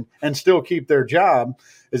union and still keep their job.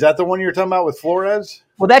 Is that the one you're talking about with Flores?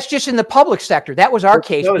 Well, that's just in the public sector. That was our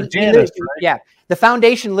case. That was Janus, right? Yeah. The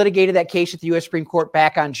foundation litigated that case at the U.S. Supreme Court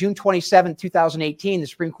back on June 27, 2018. The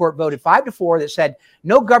Supreme Court voted 5-4 that said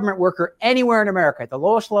no government worker anywhere in America, at the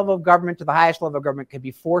lowest level of government to the highest level of government, could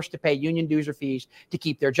be forced to pay union dues or fees to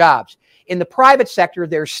keep their jobs. In the private sector,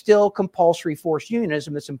 there's still compulsory forced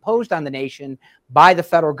unionism that's imposed on the nation by the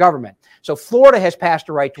federal government. So Florida has passed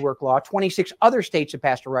a right to work law. 26 other states have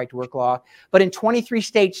passed a right to work law. But in 23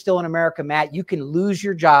 states still in America, Matt, you can lose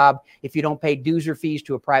your job if you don't pay dues or fees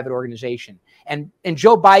to a private organization. And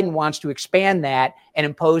Joe Biden wants to expand that and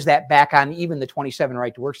impose that back on even the 27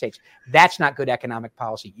 right to work states. That's not good economic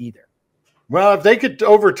policy either. Well, if they could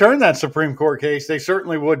overturn that Supreme Court case, they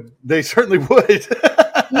certainly would. They certainly would.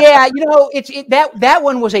 Yeah, that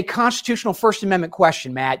one was a constitutional First Amendment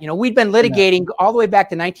question, Matt. We'd been litigating all the way back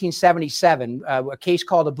to 1977. A case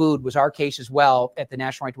called Abood was our case as well at the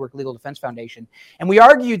National Right to Work Legal Defense Foundation. And we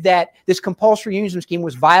argued that this compulsory unionism scheme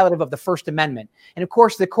was violative of the First Amendment. And of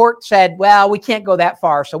course, the court said, well, we can't go that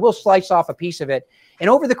far, so we'll slice off a piece of it. And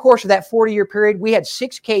over the course of that 40-year period, we had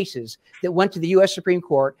 6 cases that went to the U.S. Supreme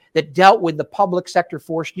Court that dealt with the public sector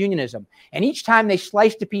forced unionism. And each time they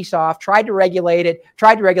sliced a piece off, tried to regulate it.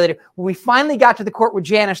 When we finally got to the court with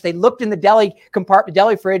Janus, they looked in the deli compartment,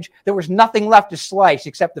 deli fridge. There was nothing left to slice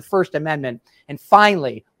except the First Amendment. And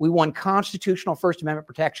finally, we won constitutional First Amendment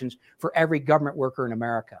protections for every government worker in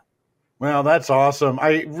America. Well, that's awesome.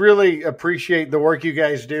 I really appreciate the work you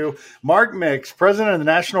guys do. Mark Mix, president of the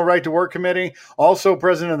National Right to Work Committee, also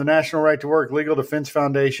president of the National Right to Work Legal Defense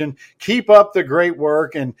Foundation. Keep up the great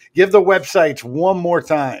work and give the websites one more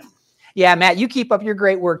time. Yeah, Matt, you keep up your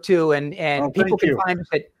great work too. And people can find us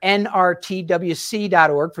at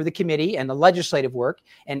nrtwc.org for the committee and the legislative work,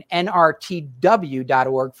 and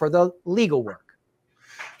nrtw.org for the legal work.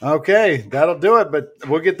 Okay, that'll do it. But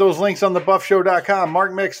we'll get those links on thebuffshow.com.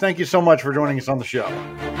 Mark Mix, thank you so much for joining us on the show.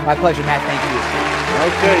 My pleasure, Matt. Thank you.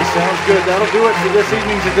 Okay, sounds good. That'll do it for this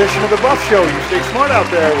evening's edition of The Buff Show. You stay smart out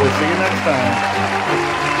there. We'll see you next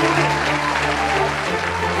time.